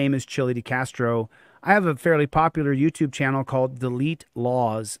Powers, my name is ChilleDeCastro. I have a fairly popular YouTube channel called Delete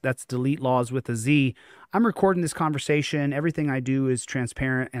Laws. That's Delete Laws with a Z. I'm recording this conversation. Everything I do is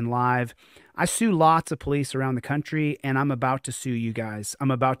transparent and live. I sue lots of police around the country, and I'm about to sue you guys.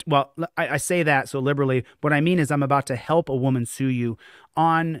 I say that so liberally. What I mean is I'm about to help a woman sue you.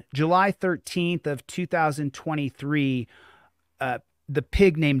 On July 13th of 2023, the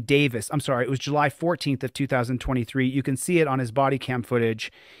pig named Davis. I'm sorry, it was July 14th of 2023. You can see it on his body cam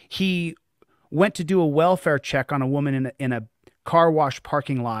footage. He went to do a welfare check on a woman in a car wash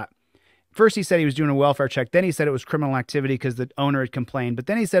parking lot. First, he said he was doing a welfare check. Then he said it was criminal activity because the owner had complained. But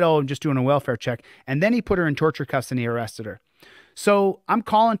then he said, oh, I'm just doing a welfare check. And then he put her in torture cuffs and he arrested her. So I'm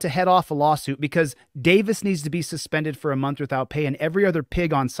calling to head off a lawsuit because Davis needs to be suspended for a month without pay, and every other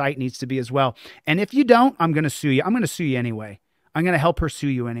pig on site needs to be as well. And if you don't, I'm going to sue you. I'm going to sue you anyway. I'm going to help her sue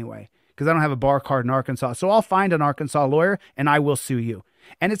you anyway because I don't have a bar card in Arkansas. So I'll find an Arkansas lawyer and I will sue you.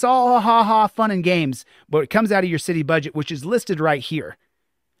 And it's all ha-ha fun and games, but it comes out of your city budget, which is listed right here.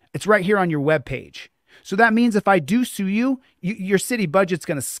 It's right here on your webpage. So that means if I do sue you, your city budget's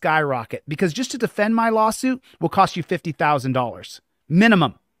going to skyrocket because just to defend my lawsuit will cost you $50,000.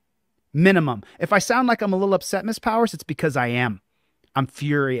 Minimum. Minimum. If I sound like I'm a little upset, Miss Powers, it's because I am. I'm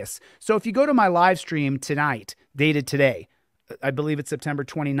furious. So if you go to my live stream tonight, dated today, I believe it's September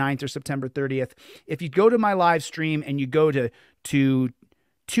 29th or September 30th. If you go to my live stream and you go to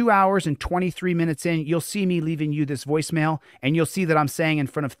 2 hours and 23 minutes in, you'll see me leaving you this voicemail, and you'll see that I'm saying in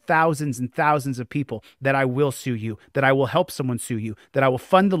front of thousands and thousands of people that I will sue you, that I will help someone sue you, that I will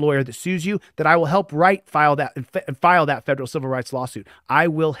fund the lawyer that sues you, that I will help file that federal civil rights lawsuit. I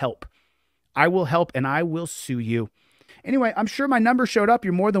will help. I will help, and I will sue you. Anyway, I'm sure my number showed up.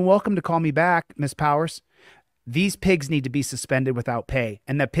 You're more than welcome to call me back, Miss Powers. These pigs need to be suspended without pay,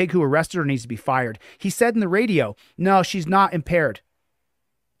 and the pig who arrested her needs to be fired. He said in the radio, no, she's not impaired.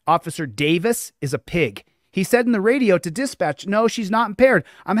 Officer Davis is a pig. He said in the radio to dispatch, no, she's not impaired.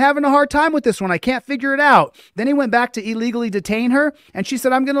 I'm having a hard time with this one. I can't figure it out. Then he went back to illegally detain her, and she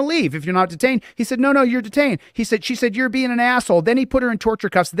said, I'm going to leave if you're not detained. He said, no, you're detained. She said, you're being an asshole. Then he put her in torture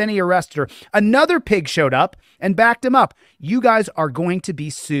cuffs. Then he arrested her. Another pig showed up and backed him up. You guys are going to be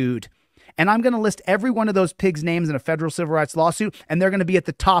sued. And I'm going to list every one of those pigs' names in a federal civil rights lawsuit, and they're going to be at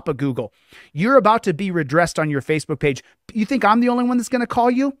the top of Google. You're about to be redressed on your Facebook page. You think I'm the only one that's going to call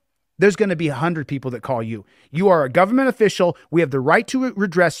you? There's going to be 100 people that call you. You are a government official. We have the right to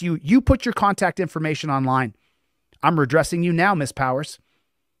redress you. You put your contact information online. I'm redressing you now, Miss Powers.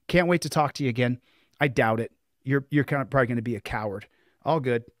 Can't wait to talk to you again. I doubt it. You're probably going to be a coward. All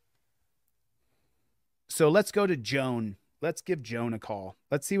good. So let's go to Joan. Let's give Joan a call.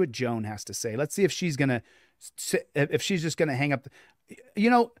 Let's see what Joan has to say. Let's see if she's just going to hang up.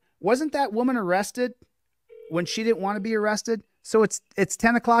 You know, wasn't that woman arrested when she didn't want to be arrested? So it's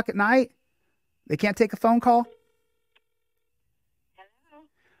 10 o'clock at night. They can't take a phone call. Hello?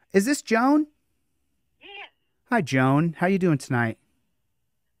 Is this Joan? Yeah, Hi, Joan. How you doing tonight?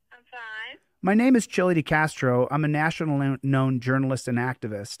 I'm fine. My name is ChilleDeCastro. I'm a national known journalist and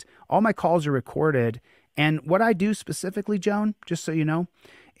activist. All my calls are recorded. And what I do specifically, Joan, just so you know,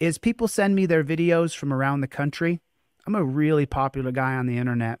 is people send me their videos from around the country. I'm a really popular guy on the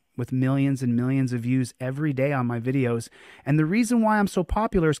internet with millions and millions of views every day on my videos. And the reason why I'm so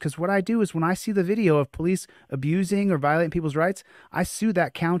popular is because what I do is when I see the video of police abusing or violating people's rights, I sue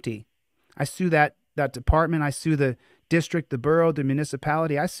that county. I sue that department. I sue the district, the borough, the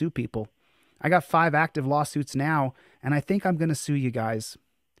municipality. I sue people. I got 5 active lawsuits now, and I think I'm going to sue you guys.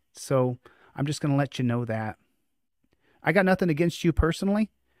 So I'm just going to let you know that. I got nothing against you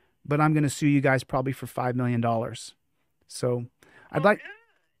personally, but I'm going to sue you guys probably for $5 million. So I'd like...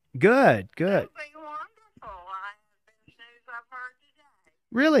 Good. That'll be wonderful. I have best news I've heard today.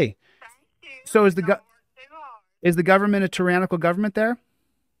 Really? Thank you. So is Don't work too hard. is the government a tyrannical government there?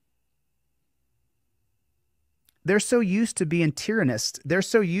 They're so used to being tyrannists. They're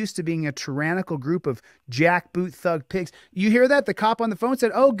so used to being a tyrannical group of jackboot thug pigs. You hear that? The cop on the phone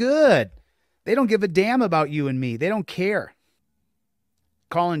said, oh, good. They don't give a damn about you and me. They don't care.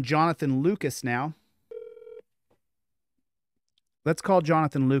 Calling Jonathan Lucas now. Let's call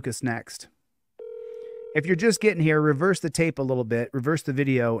Jonathan Lucas next. If you're just getting here, reverse the tape a little bit, reverse the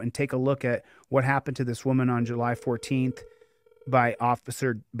video, and take a look at what happened to this woman on July 14th by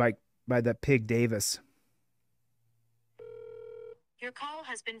the pig Davis. Your call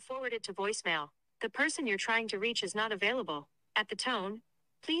has been forwarded to voicemail. The person you're trying to reach is not available. At the tone,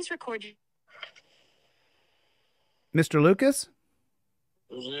 please record your... Mr. Lucas?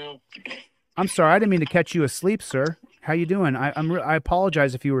 Yeah. I'm sorry, I didn't mean to catch you asleep, sir. How you doing? I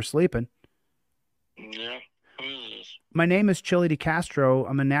apologize if you were sleeping. Yeah. Who is this? My name is ChilleDeCastro.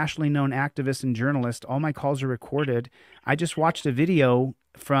 I'm a nationally known activist and journalist. All my calls are recorded. I just watched a video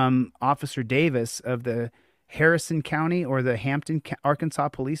from Officer Davis of the Harrison County or the Hampton, Arkansas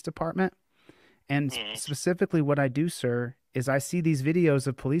Police Department. And specifically what I do, sir, is I see these videos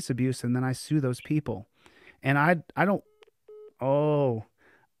of police abuse and then I sue those people. And I don't... Oh,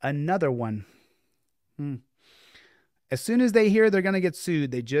 another one. As soon as they hear they're going to get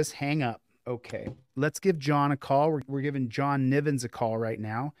sued, they just hang up. Okay, let's give John a call. We're giving John Nivens a call right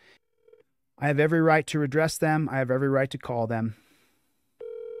now. I have every right to redress them. I have every right to call them.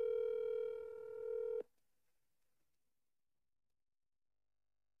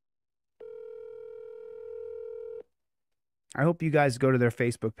 I hope you guys go to their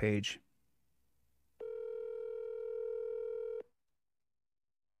Facebook page.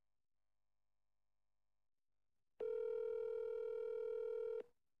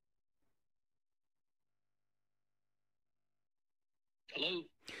 Hello,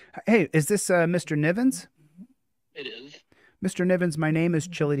 Hey, is this Mr. Nivens? it is. Mr. Nivens, my name is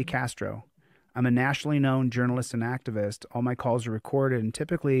ChilleDeCastro. I'm a nationally known journalist and activist. All my calls are recorded, and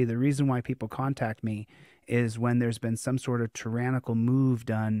typically the reason why people contact me is when there's been some sort of tyrannical move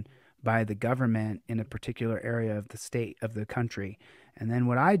done by the government in a particular area of the state, of the country. And then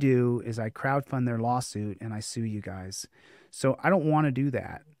what I do is I crowdfund their lawsuit and I sue you guys. So I don't want to do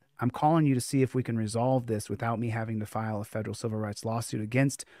that. I'm calling you to see if we can resolve this without me having to file a federal civil rights lawsuit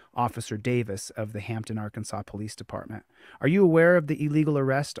against Officer Davis of the Hampton, Arkansas Police Department. Are you aware of the illegal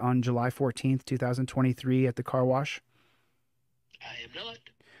arrest on July 14th, 2023 at the Carwash? I am not.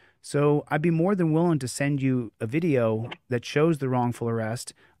 So I'd be more than willing to send you a video that shows the wrongful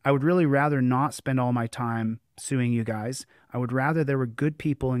arrest. I would really rather not spend all my time suing you guys. I would rather there were good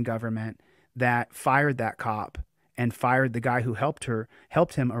people in government that fired that cop and fired the guy who helped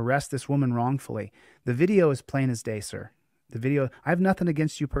him arrest this woman wrongfully. The video is plain as day, sir. The video, I have nothing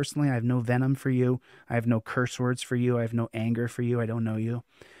against you personally. I have no venom for you. I have no curse words for you. I have no anger for you. I don't know you.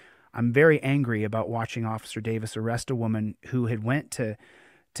 I'm very angry about watching Officer Davis arrest a woman who had went to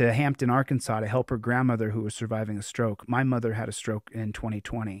Hampton, Arkansas to help her grandmother who was surviving a stroke. My mother had a stroke in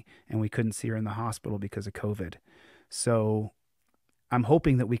 2020, and we couldn't see her in the hospital because of COVID. So I'm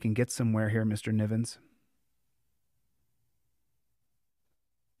hoping that we can get somewhere here, Mr. Nivens.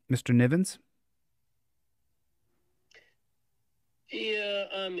 Mr. Nivens? Yeah,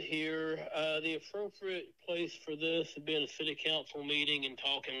 I'm here. The appropriate place for this would be in a city council meeting and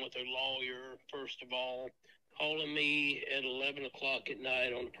talking with a lawyer, first of all. Calling me at 11 o'clock at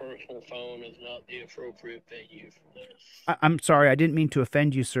night on a personal phone is not the appropriate venue for this. I'm sorry, I didn't mean to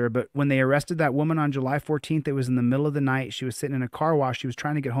offend you, sir, but when they arrested that woman on July 14th, it was in the middle of the night. She was sitting in a car wash. She was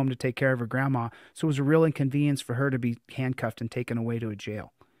trying to get home to take care of her grandma, so it was a real inconvenience for her to be handcuffed and taken away to a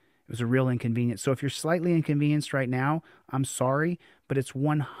jail. It was a real inconvenience. So if you're slightly inconvenienced right now, I'm sorry, but it's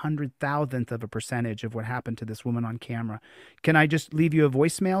 100,000th of a percentage of what happened to this woman on camera. Can I just leave you a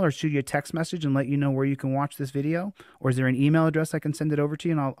voicemail or shoot you a text message and let you know where you can watch this video? Or is there an email address I can send it over to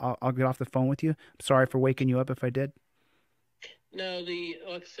you and I'll get off the phone with you? I'm sorry for waking you up if I did. No,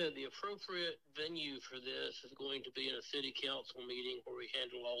 like I said, the appropriate venue for this is going to be in a city council meeting where we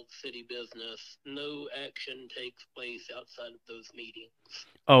handle all the city business. No action takes place outside of those meetings.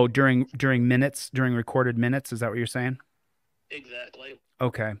 Oh, during minutes, during recorded minutes, is that what you're saying? Exactly.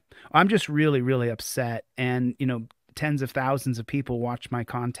 Okay. I'm just really, really upset. And, tens of thousands of people watch my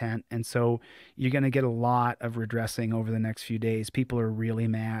content. And so you're going to get a lot of redressing over the next few days. People are really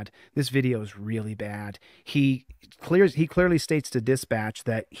mad. This video is really bad. He clearly states to dispatch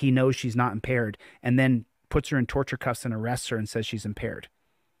that he knows she's not impaired and then puts her in torture cuffs and arrests her and says she's impaired.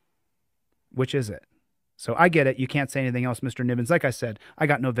 Which is it? So I get it. You can't say anything else, Mr. Nivens. Like I said, I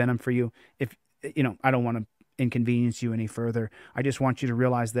got no venom for you. If, I don't want to inconvenience you any further. I just want you to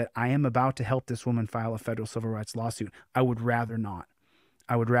realize that I am about to help this woman file a federal civil rights lawsuit. I would rather not.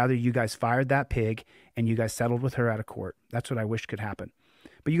 I would rather you guys fired that pig and you guys settled with her out of court. That's what I wish could happen.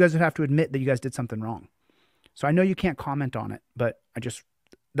 But you guys would have to admit that you guys did something wrong. So I know you can't comment on it, but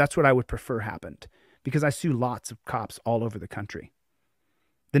that's what I would prefer happened because I sue lots of cops all over the country.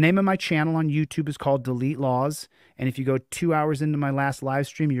 The name of my channel on YouTube is called Delete Laws. And if you go 2 hours into my last live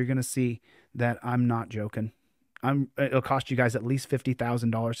stream, you're going to see that I'm not joking. It'll cost you guys at least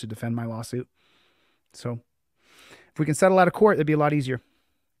 $50,000 to defend my lawsuit. So if we can settle out of court, it'd be a lot easier.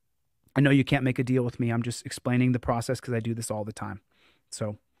 I know you can't make a deal with me. I'm just explaining the process because I do this all the time.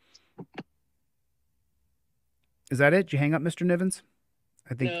 So is that it? Did you hang up, Mr. Nivens?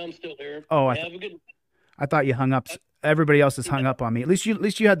 I think. No, I'm still here. Oh, Have a good. I thought you hung up. Everybody else has hung up on me. At least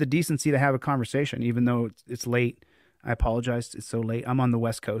you had the decency to have a conversation, even though it's late. I apologize. It's so late. I'm on the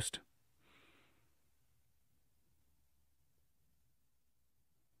West Coast.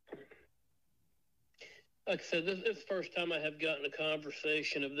 Like I said, this is the first time I have gotten a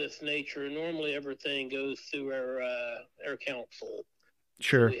conversation of this nature. Normally, everything goes through our council.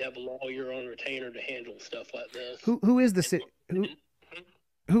 Sure. We have a lawyer on retainer to handle stuff like this. Who is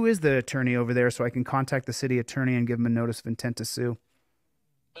who is the attorney over there so I can contact the city attorney and give him a notice of intent to sue?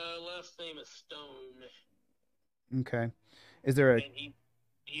 Last name is Stone. Okay. Is there a And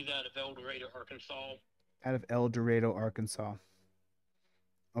he's out of El Dorado, Arkansas. out of El Dorado, Arkansas?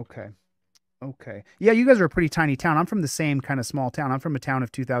 Okay. Okay. Yeah, you guys are a pretty tiny town. I'm from the same kind of small town. I'm from a town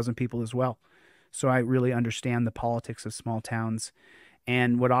of 2,000 people as well. So I really understand the politics of small towns.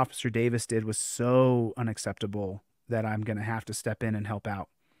 And what Officer Davis did was so unacceptable that I'm going to have to step in and help out.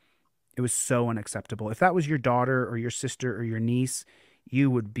 It was so unacceptable. If that was your daughter or your sister or your niece,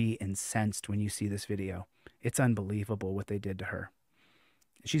 you would be incensed when you see this video. It's unbelievable what they did to her.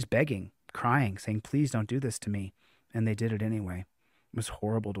 She's begging, crying, saying, please don't do this to me. And they did it anyway. It was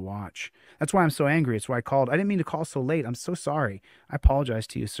horrible to watch. That's why I'm so angry. It's why I called. I didn't mean to call so late. I'm so sorry. I apologize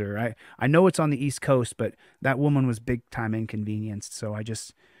to you, sir. I know it's on the East Coast, but that woman was big time inconvenienced. So I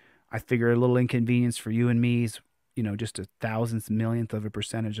figure a little inconvenience for you and me is, just a thousandth, millionth of a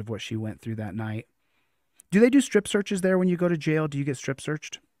percentage of what she went through that night. Do they do strip searches there when you go to jail? Do you get strip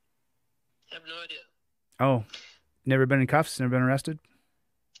searched? I have no idea. Oh, never been in cuffs? Never been arrested?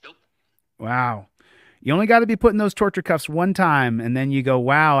 Nope. Wow. You only got to be put in those torture cuffs one time, and then you go,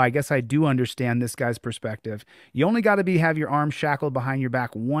 wow, I guess I do understand this guy's perspective. You only got to have your arms shackled behind your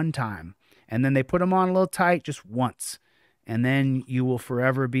back one time, and then they put them on a little tight just once, and then you will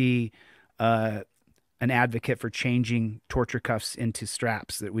forever be an advocate for changing torture cuffs into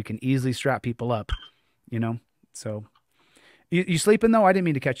straps that we can easily strap people up, So, you sleeping, though? I didn't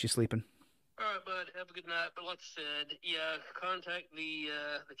mean to catch you sleeping. All right, bud. Have a good night. But like I said, yeah, contact the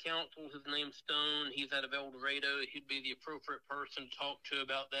council. His name's Stone. He's out of El Dorado. He'd be the appropriate person to talk to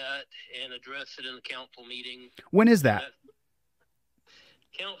about that and address it in the council meeting. When is that?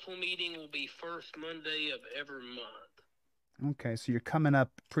 Council meeting will be first Monday of every month. Okay, so you're coming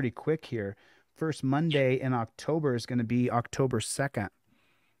up pretty quick here. First Monday in October is going to be October 2nd.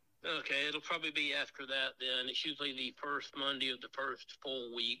 Okay, it'll probably be after that then. It's usually the first Monday of the first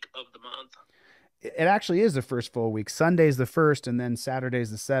full week of the month. It actually is the first full week. Sunday's the 1st, and then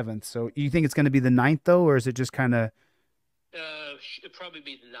Saturday's the 7th. So you think it's going to be the 9th, though, or is it just kind of... It'll probably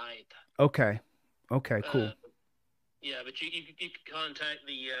be the 9th. Okay. Okay, cool. Yeah, but you can contact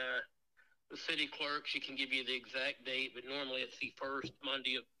the city clerk. She can give you the exact date, but normally it's the first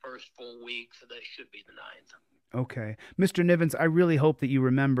Monday of the first full week, so that should be the 9th. Okay. Mr. Nivens, I really hope that you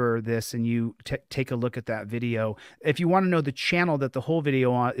remember this and you take a look at that video. If you want to know the channel that the whole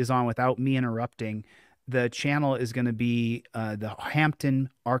video is on without me interrupting, the channel is going to be the Hampton,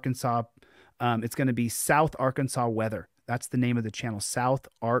 Arkansas. It's going to be South Arkansas Weather. That's the name of the channel, South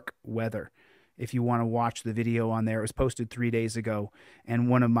Ark Weather. If you want to watch the video on there, it was posted 3 days ago, and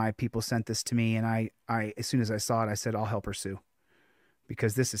one of my people sent this to me, and I as soon as I saw it, I said, I'll help her sue.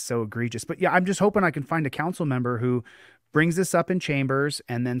 Because this is so egregious. But yeah, I'm just hoping I can find a council member who brings this up in chambers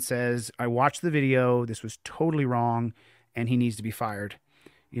and then says, I watched the video, this was totally wrong, and he needs to be fired.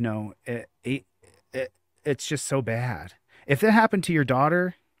 It's just so bad. If that happened to your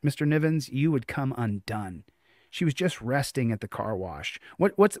daughter, Mr. Nivens, you would come undone. She was just resting at the car wash.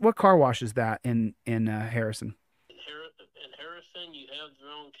 What car wash is that in Harrison? In Harrison, you have the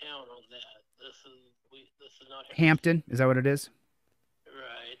wrong town on that. This is not Harrison. Hampton, is that what it is?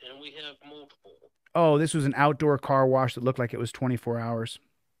 Right, and we have multiple. Oh, this was an outdoor car wash that looked like it was 24 hours.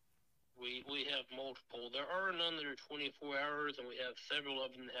 We have multiple. There are none that are 24 hours, and we have several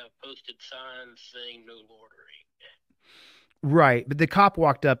of them that have posted signs saying no loitering. Right, but the cop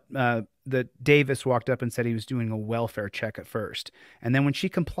walked up, Davis walked up and said he was doing a welfare check at first. And then when she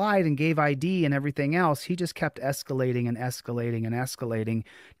complied and gave ID and everything else, he just kept escalating and escalating and escalating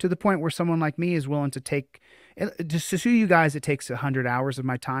to the point where someone like me is willing to to sue you guys. It takes 100 hours of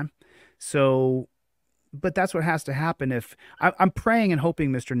my time. So, but that's what has to happen. If I'm praying and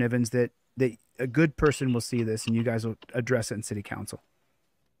hoping, Mr. Nivens, that a good person will see this and you guys will address it in city council.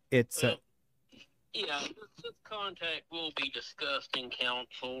 It's yeah, this contact will be discussed in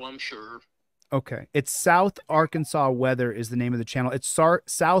council, I'm sure. Okay. It's South Arkansas Weather is the name of the channel. It's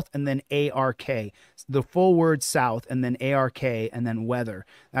South and then ARK. The full word South and then ARK and then Weather.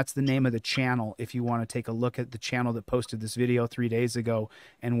 That's the name of the channel if you want to take a look at the channel that posted this video 3 days ago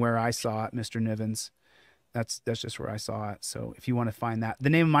and where I saw it, Mr. Nivens. That's just where I saw it. So if you want to find that. The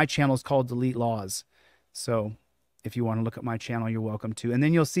name of my channel is called Delete Laws. So if you want to look at my channel, you're welcome to. And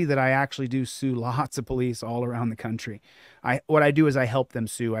then you'll see that I actually do sue lots of police all around the country. What I do is I help them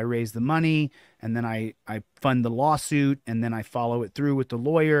sue. I raise the money, and then I fund the lawsuit, and then I follow it through with the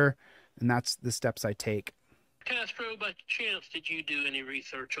lawyer, and that's the steps I take. Castro, by chance, did you do any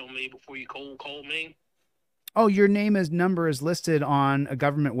research on me before you cold called me? Oh, your number is listed on a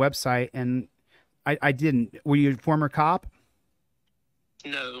government website, and I didn't. Were you a former cop?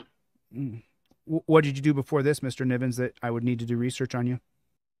 No. What did you do before this, Mr. Nivens, that I would need to do research on you?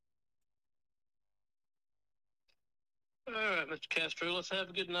 Mr. Castro. Let's have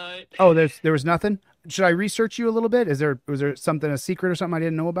a good night. Oh, there was nothing? Should I research you a little bit? Was there something, a secret or something I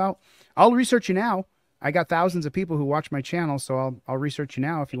didn't know about? I'll research you now. I got thousands of people who watch my channel, so I'll research you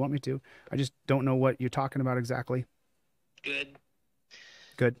now if you want me to. I just don't know what you're talking about exactly. Good.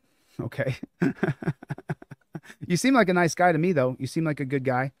 Good. Okay. You seem like a nice guy to me, though. You seem like a good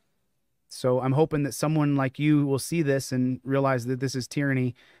guy. So I'm hoping that someone like you will see this and realize that this is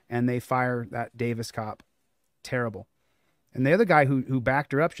tyranny, and they fire that Davis cop. Terrible. And the other guy who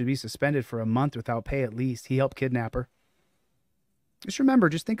backed her up should be suspended for a month without pay at least. He helped kidnap her. Just remember,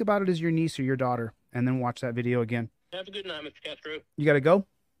 just think about it as your niece or your daughter, and then watch that video again. Have a good night, Mr. Castro. You got to go?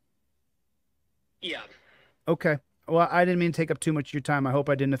 Yeah. Okay. Well, I didn't mean to take up too much of your time. I hope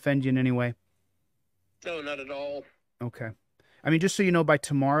I didn't offend you in any way. No, not at all. Okay. I mean, just so you know, by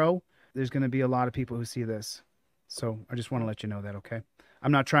tomorrow, there's going to be a lot of people who see this. So I just want to let you know that, okay?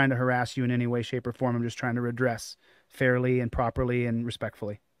 I'm not trying to harass you in any way, shape, or form. I'm just trying to redress fairly and properly and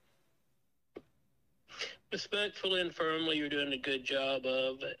respectfully. Respectfully and firmly, you're doing a good job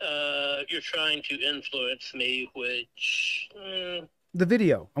of. You're trying to influence me, which. The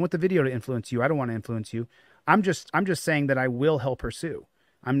video. I want the video to influence you. I don't want to influence you. I'm just saying that I will help her sue.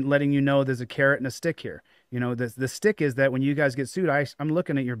 I'm letting you know there's a carrot and a stick here. You know, the stick is that when you guys get sued, I'm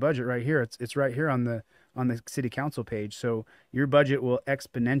looking at your budget right here. It's right here on the city council page. So your budget will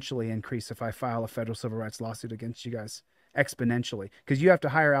exponentially increase if I file a federal civil rights lawsuit against you guys. Exponentially. Because you have to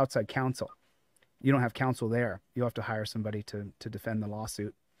hire outside counsel. You don't have counsel there. You'll have to hire somebody to defend the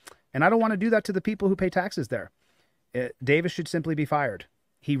lawsuit. And I don't want to do that to the people who pay taxes there. Davis should simply be fired.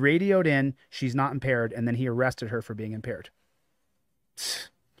 He radioed in, she's not impaired, and then he arrested her for being impaired.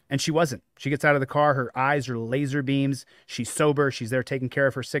 And she wasn't. She gets out of the car, her eyes are laser beams, she's sober, she's there taking care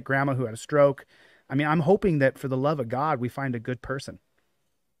of her sick grandma who had a stroke. I mean, I'm hoping that for the love of God, we find a good person.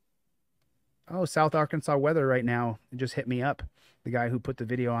 Oh, South Arkansas weather right now. It just hit me up. The guy who put the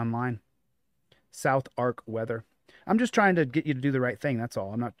video online. South Ark weather. I'm just trying to get you to do the right thing. That's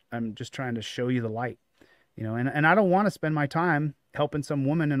all. I'm just trying to show you the light, you know, and I don't want to spend my time helping some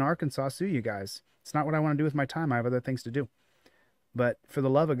woman in Arkansas sue you guys. It's not what I want to do with my time. I have other things to do. But for the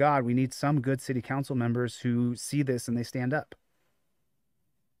love of God, we need some good city council members who see this and they stand up.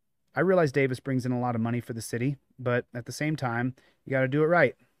 I realize Davis brings in a lot of money for the city, but at the same time, you got to do it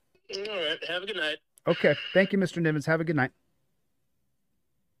right. All right. Have a good night. Okay. Thank you, Mr. Nivens. Have a good night.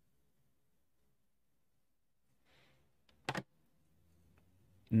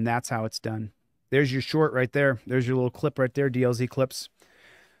 And that's how it's done. There's your short right there. There's your little clip right there, DLZ clips.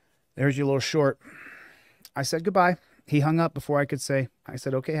 There's your little short. I said goodbye. He hung up before I could say. I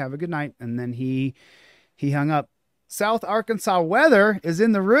said, okay, have a good night. And then he hung up. South Arkansas weather is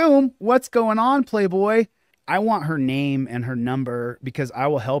in the room. What's going on, Playboy? I want her name and her number because I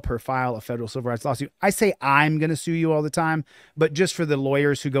will help her file a federal civil rights lawsuit. I say I'm going to sue you all the time, but just for the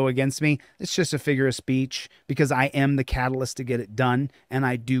lawyers who go against me, it's just a figure of speech because I am the catalyst to get it done, and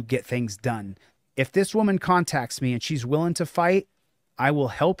I do get things done. If this woman contacts me and she's willing to fight, I will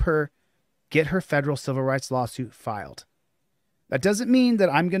help her get her federal civil rights lawsuit filed. That doesn't mean that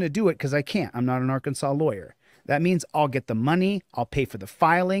I'm going to do it because I can't. I'm not an Arkansas lawyer. That means I'll get the money, I'll pay for the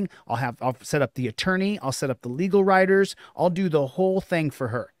filing, I'll set up the attorney, I'll set up the legal writers, I'll do the whole thing for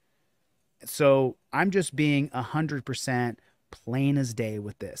her. So I'm just being 100% plain as day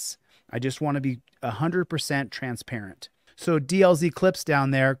with this. I just want to be 100% transparent. So DLZ Clips down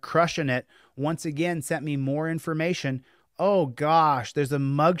there, crushing it, once again sent me more information. Oh gosh, there's a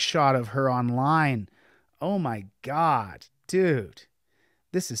mugshot of her online. Oh my God, dude,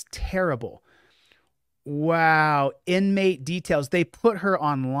 this is terrible. Wow. Inmate details. They put her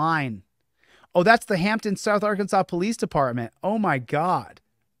online. Oh, that's the Hampton, South Arkansas Police Department. Oh my God.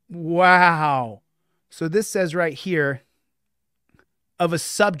 Wow. So this says right here of a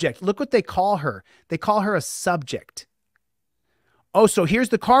subject. Look what they call her. They call her a subject. Oh, so here's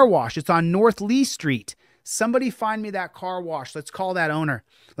the car wash. It's on North Lee Street. Somebody find me that car wash. Let's call that owner.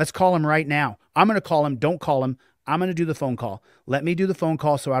 Let's call him right now. I'm going to call him. Don't call him. I'm going to do the phone call. Let me do the phone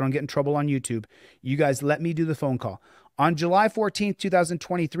call so I don't get in trouble on YouTube. You guys let me do the phone call. On July 14th,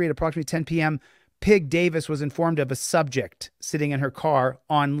 2023 at approximately 10 p.m., Pig Davis was informed of a subject sitting in her car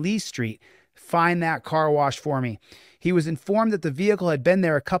on Lee Street. Find that car wash for me. He was informed that the vehicle had been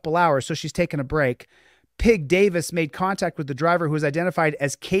there a couple hours, so she's taking a break. Pig Davis made contact with the driver, who was identified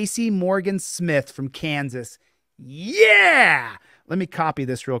as Casey Morgan Smith from Kansas. Yeah! Let me copy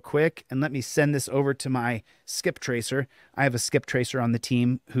this real quick and let me send this over to my skip tracer. I have a skip tracer on the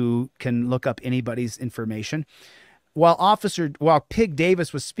team who can look up anybody's information. While Pig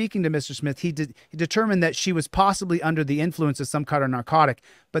Davis was speaking to Mr. Smith, he determined that she was possibly under the influence of some kind of narcotic,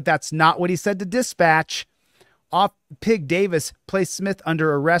 but that's not what he said to dispatch. Off Pig Davis placed Smith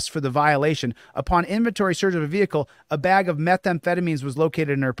under arrest for the violation. Upon inventory search of a vehicle, a bag of methamphetamines was located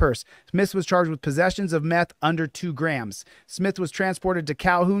in her purse. Smith was charged with possessions of meth under 2 grams. Smith was transported to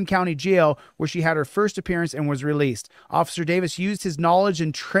Calhoun County Jail, where she had her first appearance and was released. Officer Davis used his knowledge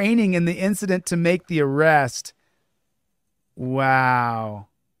and training in the incident to make the arrest. Wow.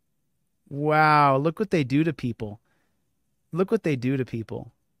 Wow. Look what they do to people. Look what they do to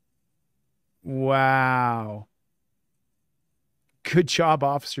people. Wow. Good job,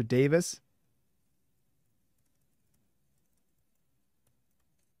 Officer Davis.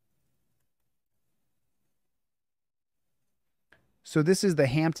 So this is the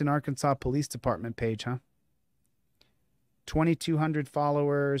Hampton, Arkansas Police Department page, huh? 2,200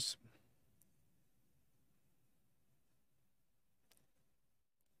 followers.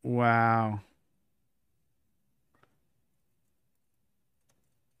 Wow.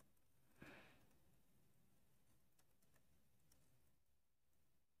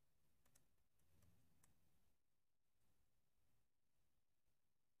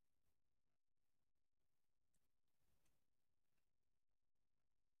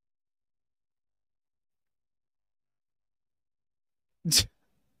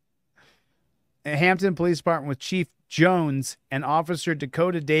 Hampton Police Department with Chief Jones and Officer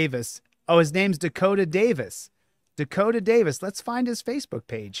Dakota Davis. Oh, his name's Dakota Davis. Dakota Davis. Let's find his Facebook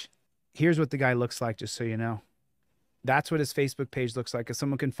page. Here's what the guy looks like, just so you know. That's what his Facebook page looks like. If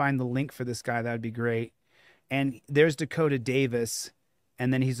someone can find the link for this guy, that would be great. And there's Dakota Davis,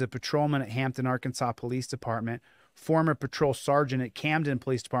 and then he's a patrolman at Hampton, Arkansas Police Department, former patrol sergeant at Camden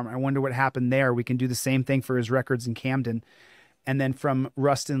Police Department. I wonder what happened there. We can do the same thing for his records in Camden. And then from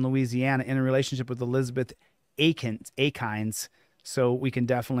Ruston, Louisiana, in a relationship with Elizabeth Akins. So we can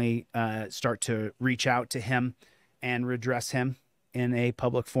definitely start to reach out to him and redress him in a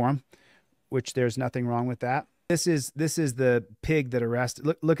public forum, which there's nothing wrong with that. This is the pig that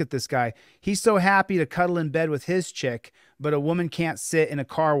arrested. Look at this guy. He's so happy to cuddle in bed with his chick, but a woman can't sit in a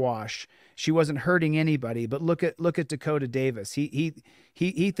car wash. She wasn't hurting anybody. But look at Dakota Davis. He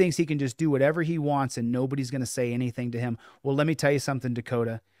thinks he can just do whatever he wants and nobody's going to say anything to him. Well, let me tell you something,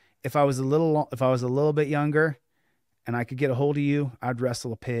 Dakota. If I was a little bit younger and I could get a hold of you, I'd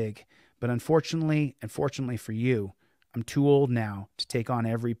wrestle a pig. But unfortunately for you, I'm too old now to take on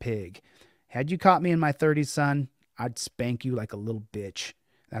every pig. Had you caught me in my 30s, son, I'd spank you like a little bitch.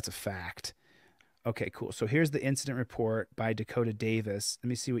 That's a fact. Okay, cool. So here's the incident report by Dakota Davis. Let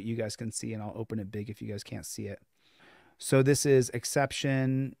me see what you guys can see, and I'll open it big if you guys can't see it. So this is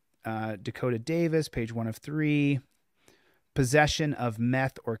exception Dakota Davis, page 1 of 3. Possession of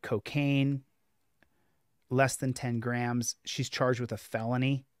meth or cocaine, less than 10 grams. She's charged with a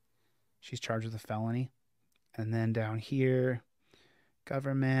felony. And then down here,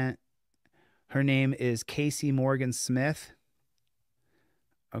 government. Her name is Casey Morgan Smith.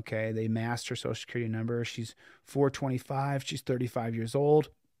 Okay, they masked her social security number. She's 425. She's 35 years old.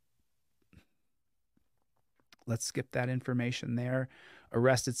 Let's skip that information there.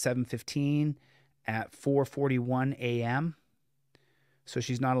 Arrested 7:15 at 4:41 a.m. So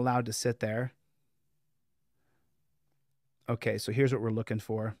she's not allowed to sit there. Okay, so here's what we're looking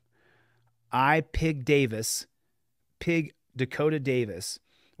for. Pig Dakota Davis,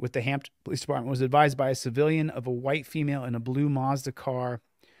 with the Hampton Police Department, was advised by a civilian of a white female in a blue Mazda car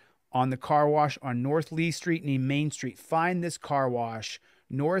on the car wash on North Lee Street near Main Street. Find this car wash,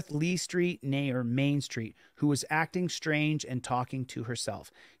 North Lee Street near Main Street, who was acting strange and talking to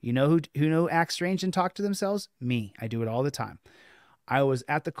herself. You know who acts strange and talk to themselves? Me. I do it all the time. I was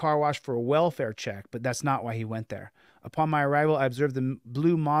at the car wash for a welfare check, but that's not why he went there. Upon my arrival, I observed the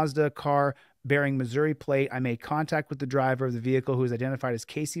blue Mazda car bearing Missouri plate. I made contact with the driver of the vehicle, who was identified as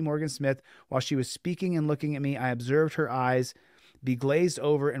Casey Morgan Smith. While she was speaking and looking at me, I observed her eyes be glazed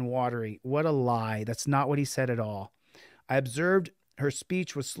over and watery. What a lie. That's not what he said at all. I observed her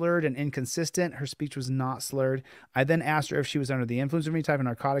speech was slurred and inconsistent. Her speech was not slurred. I then asked her if she was under the influence of any type of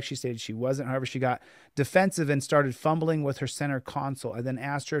narcotic. She stated she wasn't. However, she got defensive and started fumbling with her center console. I then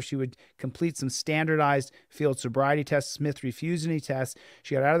asked her if she would complete some standardized field sobriety tests. Smith refused any tests.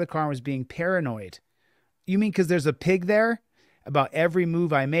 She got out of the car and was being paranoid. You mean because there's a pig there? About every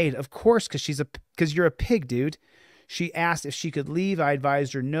move I made? Of course, because you're a pig, dude. She asked if she could leave. I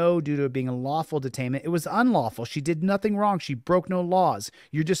advised her no, due to it being a lawful detainment. It was unlawful. She did nothing wrong. She broke no laws.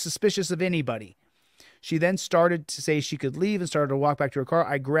 You're just suspicious of anybody. She then started to say she could leave and started to walk back to her car.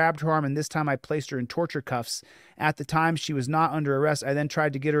 I grabbed her arm, and this time I placed her in torture cuffs. At the time, she was not under arrest. I then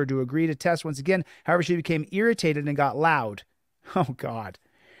tried to get her to agree to test once again. However, she became irritated and got loud. Oh, God.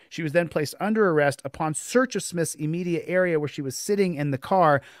 She was then placed under arrest. Upon search of Smith's immediate area where she was sitting in the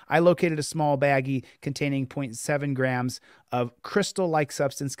car, I located a small baggie containing 0.7 grams of crystal-like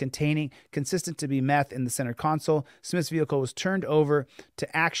substance consistent to be meth in the center console. Smith's vehicle was turned over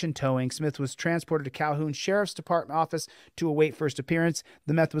to Action Towing. Smith was transported to Calhoun Sheriff's Department office to await first appearance.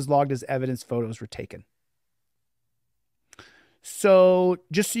 The meth was logged as evidence. Photos were taken. So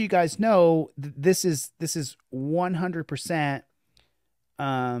just so you guys know, this is 100%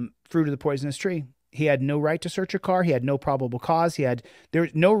 fruit of the poisonous tree. He had no right to search her car. He had no probable cause. There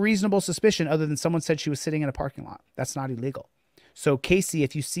was no reasonable suspicion other than someone said she was sitting in a parking lot. That's not illegal. So Casey,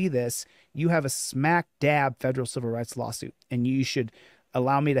 if you see this, you have a smack dab federal civil rights lawsuit, and you should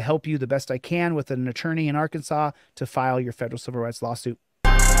allow me to help you the best I can with an attorney in Arkansas to file your federal civil rights lawsuit.